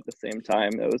 but at the same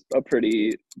time, it was a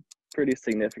pretty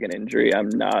significant injury. I'm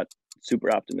not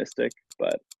super optimistic,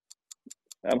 but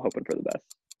I'm hoping for the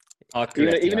best. I'll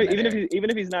correct you on that, Eric. Even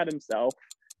if he's not himself,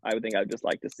 I would think I'd just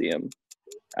like to see him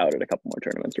out at a couple more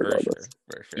tournaments regardless.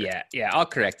 For sure. Yeah, I'll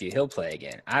correct you. He'll play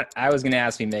again. I was going to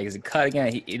ask if he makes a cut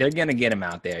again. They're going to get him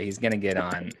out there. He's going to get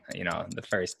on, the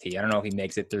first tee. I don't know if he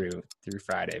makes it through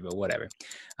Friday, but whatever.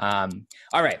 All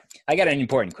right, I got an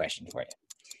important question for you.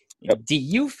 Yep. Do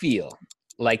you feel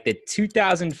like the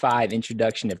 2005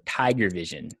 introduction of Tiger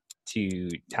Vision to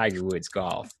Tiger Woods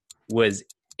golf was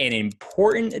an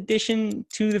important addition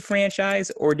to the franchise,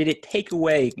 or did it take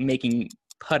away making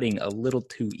putting a little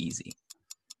too easy?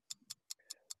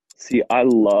 See, I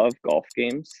love golf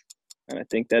games, and I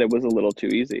think that it was a little too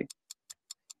easy.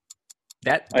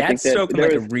 That's that stroking there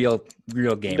like was- a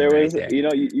real game. There right was, there. you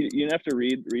didn't have to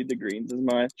read the greens as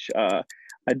much.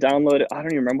 I downloaded. I don't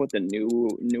even remember what the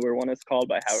newer one is called,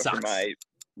 but I have it for Sucks.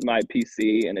 my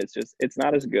PC, and it's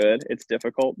not as good. It's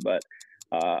difficult, but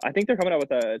I think they're coming out with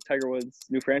a Tiger Woods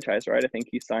new franchise, right? I think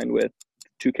he signed with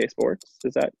 2K Sports.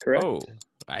 Is that correct? Oh,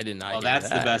 I did not Well, hear that's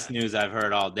the that. best news I've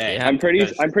heard all day. Yeah. I'm pretty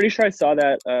Because- sure I saw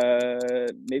that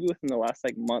maybe within the last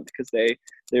month, because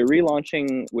they're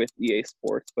relaunching with EA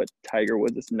Sports, but Tiger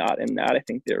Woods is not in that. I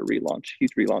think he's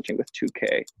relaunching with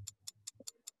 2K,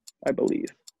 I believe.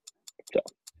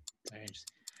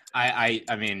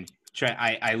 I mean, Trent,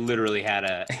 I literally had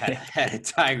a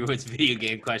Tiger Woods video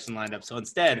game question lined up. So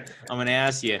instead, I'm going to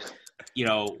ask you,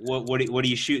 what are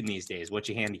you shooting these days? What's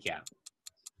your handicap?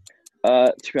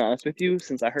 To be honest with you,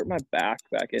 since I hurt my back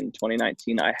in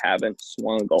 2019, I haven't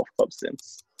swung a golf club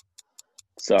since.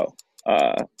 So,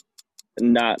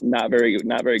 not very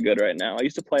good right now. I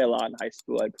used to play a lot in high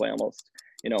school. I'd play almost,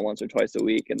 once or twice a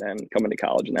week, and then coming to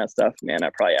college and that stuff, man, I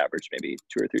probably averaged maybe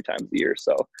 2 or 3 times a year.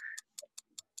 So,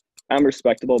 I'm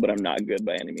respectable, but I'm not good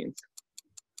by any means.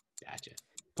 Gotcha.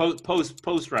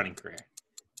 Post running career.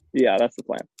 Yeah, that's the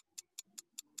plan.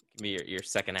 Give me your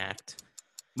second act.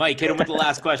 Mike, hit him with the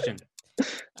last question.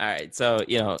 All right, so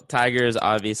Tiger is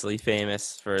obviously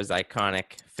famous for his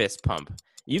iconic fist pump.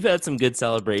 You've had some good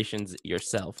celebrations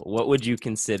yourself. What would you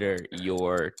consider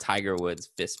your Tiger Woods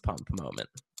fist pump moment?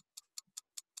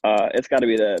 It's got to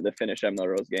be the finish at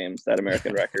Melrose Games, that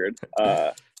American record.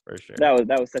 For sure.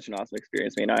 That was such an awesome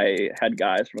experience. I mean, I had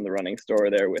guys from the running store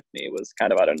there with me. It was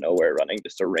kind of out of nowhere running,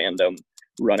 just a random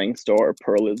running store,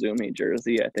 Pearl Izumi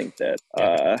jersey. I think that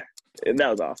that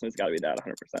was awesome. It's got to be that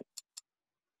 100%.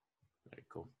 Very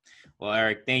cool. Well,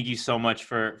 Eric, thank you so much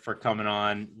for coming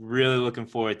on. Really looking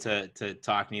forward to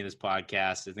talking to you this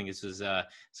podcast. I think this was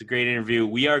it's a great interview.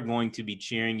 We are going to be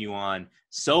cheering you on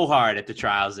so hard at the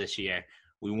trials this year.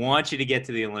 We want you to get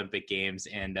to the Olympic Games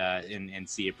and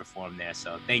see you perform there.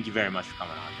 So thank you very much for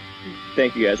coming on.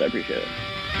 Thank you, guys. I appreciate it.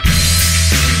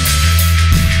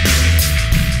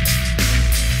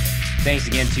 Thanks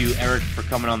again to Eric for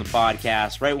coming on the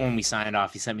podcast. Right when we signed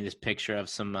off, he sent me this picture of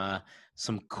some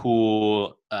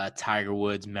cool Tiger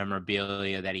Woods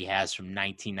memorabilia that he has from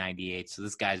 1998. So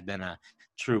this guy's been a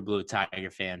true blue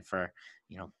Tiger fan for,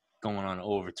 going on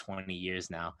over 20 years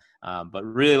now. But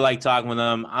really like talking with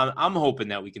him. I'm hoping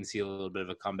that we can see a little bit of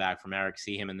a comeback from Eric,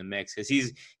 see him in the mix, because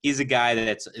he's a guy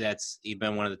he's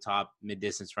been one of the top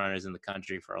mid-distance runners in the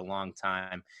country for a long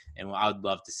time, and I would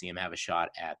love to see him have a shot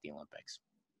at the Olympics.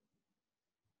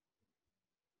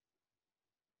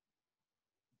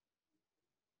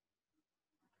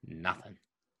 Nothing.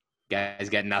 Guys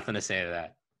got nothing to say to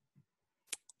that.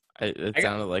 It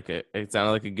sounded like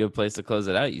a good place to close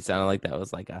it out. You sounded like that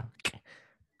was like a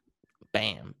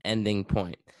bam ending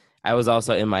point. I was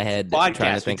also in my head podcast,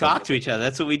 trying to think. We talk to each other.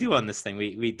 That's what we do on this thing.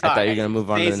 We talk. I thought you were going to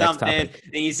move on to the next topic.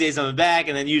 Then you say something back,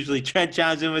 and then usually Trent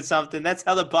chimes in with something. That's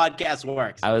how the podcast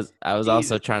works. I was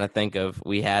also trying to think of.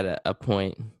 We had a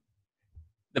point.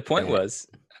 The point was.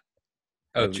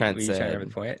 Oh, Trent said. Trying to remember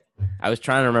the point? I was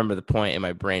trying to remember the point, and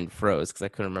my brain froze because I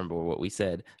couldn't remember what we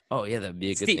said. Oh yeah, that'd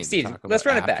be a good thing to talk about. Let's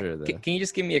run it back. Can you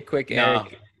just give me a quick? No,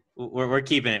 we're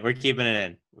keeping it. We're keeping it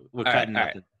in. We're cutting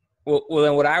nothing. Right. Well,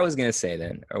 then what I was going to say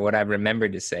then, or what I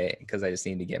remembered to say, because I just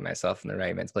need to get myself in the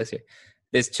right mental place here.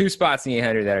 There's 2 spots in the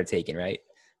 800 that are taken, right?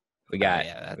 We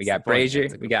got Brazier,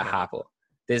 we got Hoppel.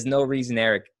 There's no reason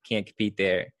Eric can't compete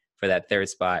there for that 3rd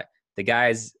spot. The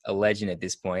guy's a legend at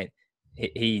this point.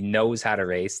 He knows how to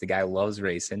race. The guy loves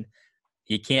racing.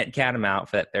 You can't count him out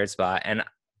for that 3rd spot. And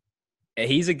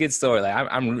he's a good story. Like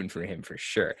I'm rooting for him for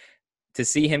sure. To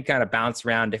see him kind of bounce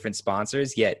around different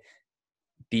sponsors, yet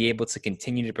be able to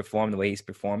continue to perform the way he's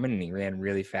performing, and he ran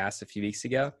really fast a few weeks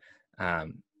ago.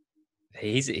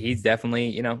 He's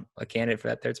definitely, a candidate for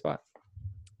that 3rd spot.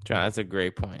 John, that's a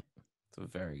great point. It's a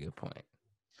very good point.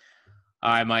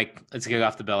 All right, Mike, let's kick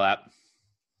off the Bell app.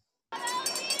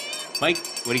 Mike,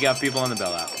 what do you got for people on the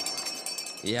Bell app?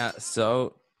 Yeah,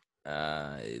 so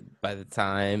by the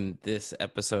time this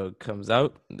episode comes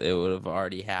out, it would have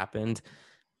already happened.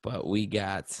 But we've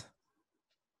talked,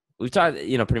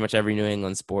 pretty much every New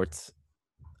England sports,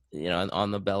 on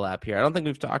the Bell app here. I don't think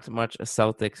we've talked much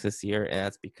Celtics this year, and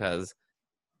that's because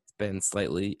it's been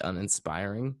slightly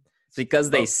uninspiring. It's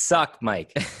because they suck,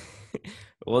 Mike.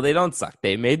 Well, they don't suck.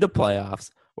 They made the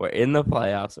playoffs. We're in the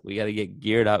playoffs. We got to get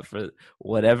geared up for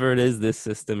whatever it is, this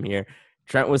system here.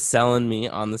 Trent was selling me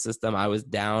on the system. I was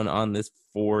down on this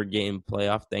 4-game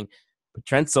playoff thing, but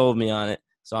Trent sold me on it.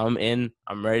 So I'm in.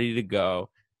 I'm ready to go.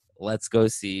 Let's go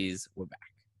C's. We're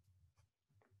back.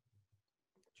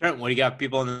 Trent, what do you got for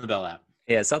people on the Bell app?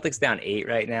 Yeah, Celtics down 8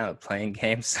 right now, playing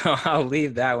game. So I'll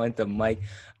leave that one to Mike.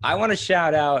 I want to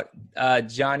shout out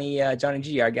Johnny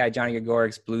G, our guy, Johnny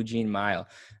Gregorik's Blue Jean Mile.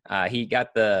 He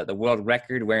got the world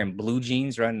record wearing blue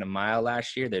jeans running a mile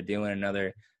last year. They're doing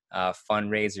another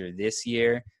fundraiser this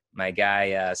year. My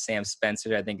guy, Sam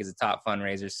Spencer, I think is a top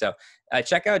fundraiser. So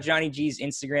check out Johnny G's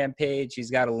Instagram page. He's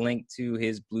got a link to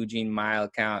his Blue Jean Mile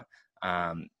account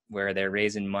where they're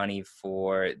raising money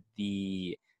for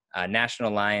the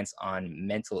National Alliance on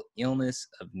Mental Illness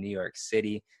of New York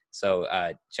City. So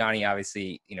Johnny,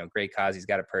 obviously, great cause. He's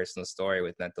got a personal story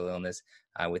with mental illness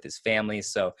with his family.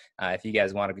 So if you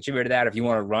guys want to contribute to that, or if you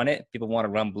want to run it, people want to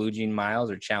run Blue Jean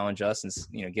Miles or challenge us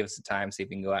and, give us the time, see if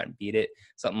we can go out and beat it,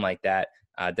 something like that.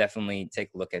 Definitely take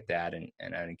a look at that, and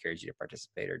I'd encourage you to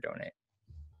participate or donate.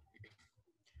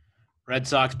 Red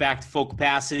Sox back to full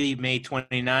capacity, May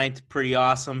 29th. Pretty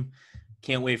awesome.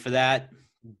 Can't wait for that.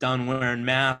 Done wearing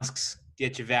masks.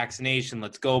 Get your vaccination.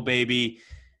 Let's go, baby.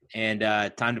 And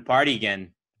time to party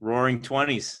again. Roaring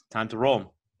 20s. Time to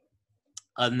roll.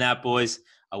 Other than that, boys,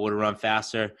 I would have run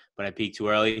faster, but I peaked too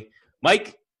early.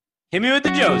 Mike, hit me with the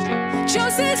Josie.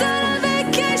 Josie's on a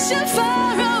vacation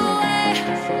far away.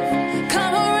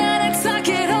 Come around and talk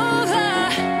it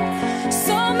over.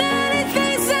 So many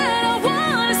things that I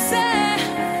want to say.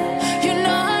 I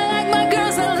like my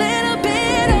girls a little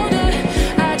bit older.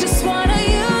 I just want to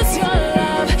use your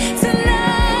love tonight.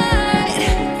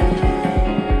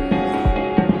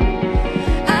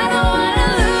 I don't want to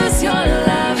lose your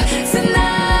love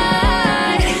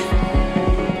tonight.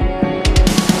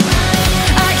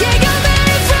 I can't go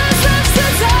very fast to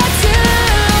talk to.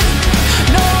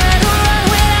 Nowhere to run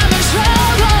when I'm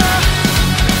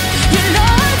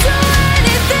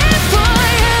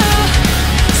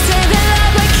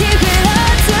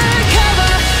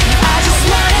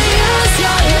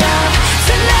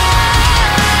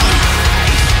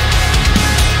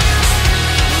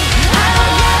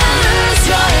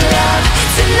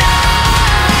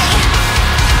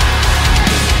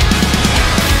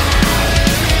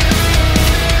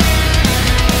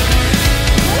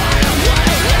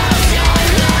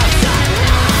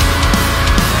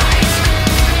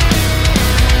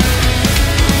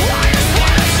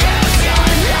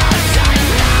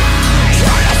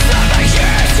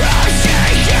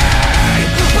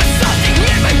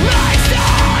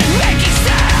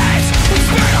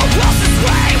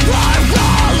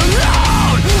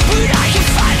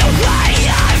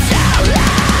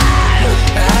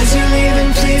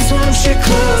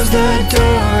the door.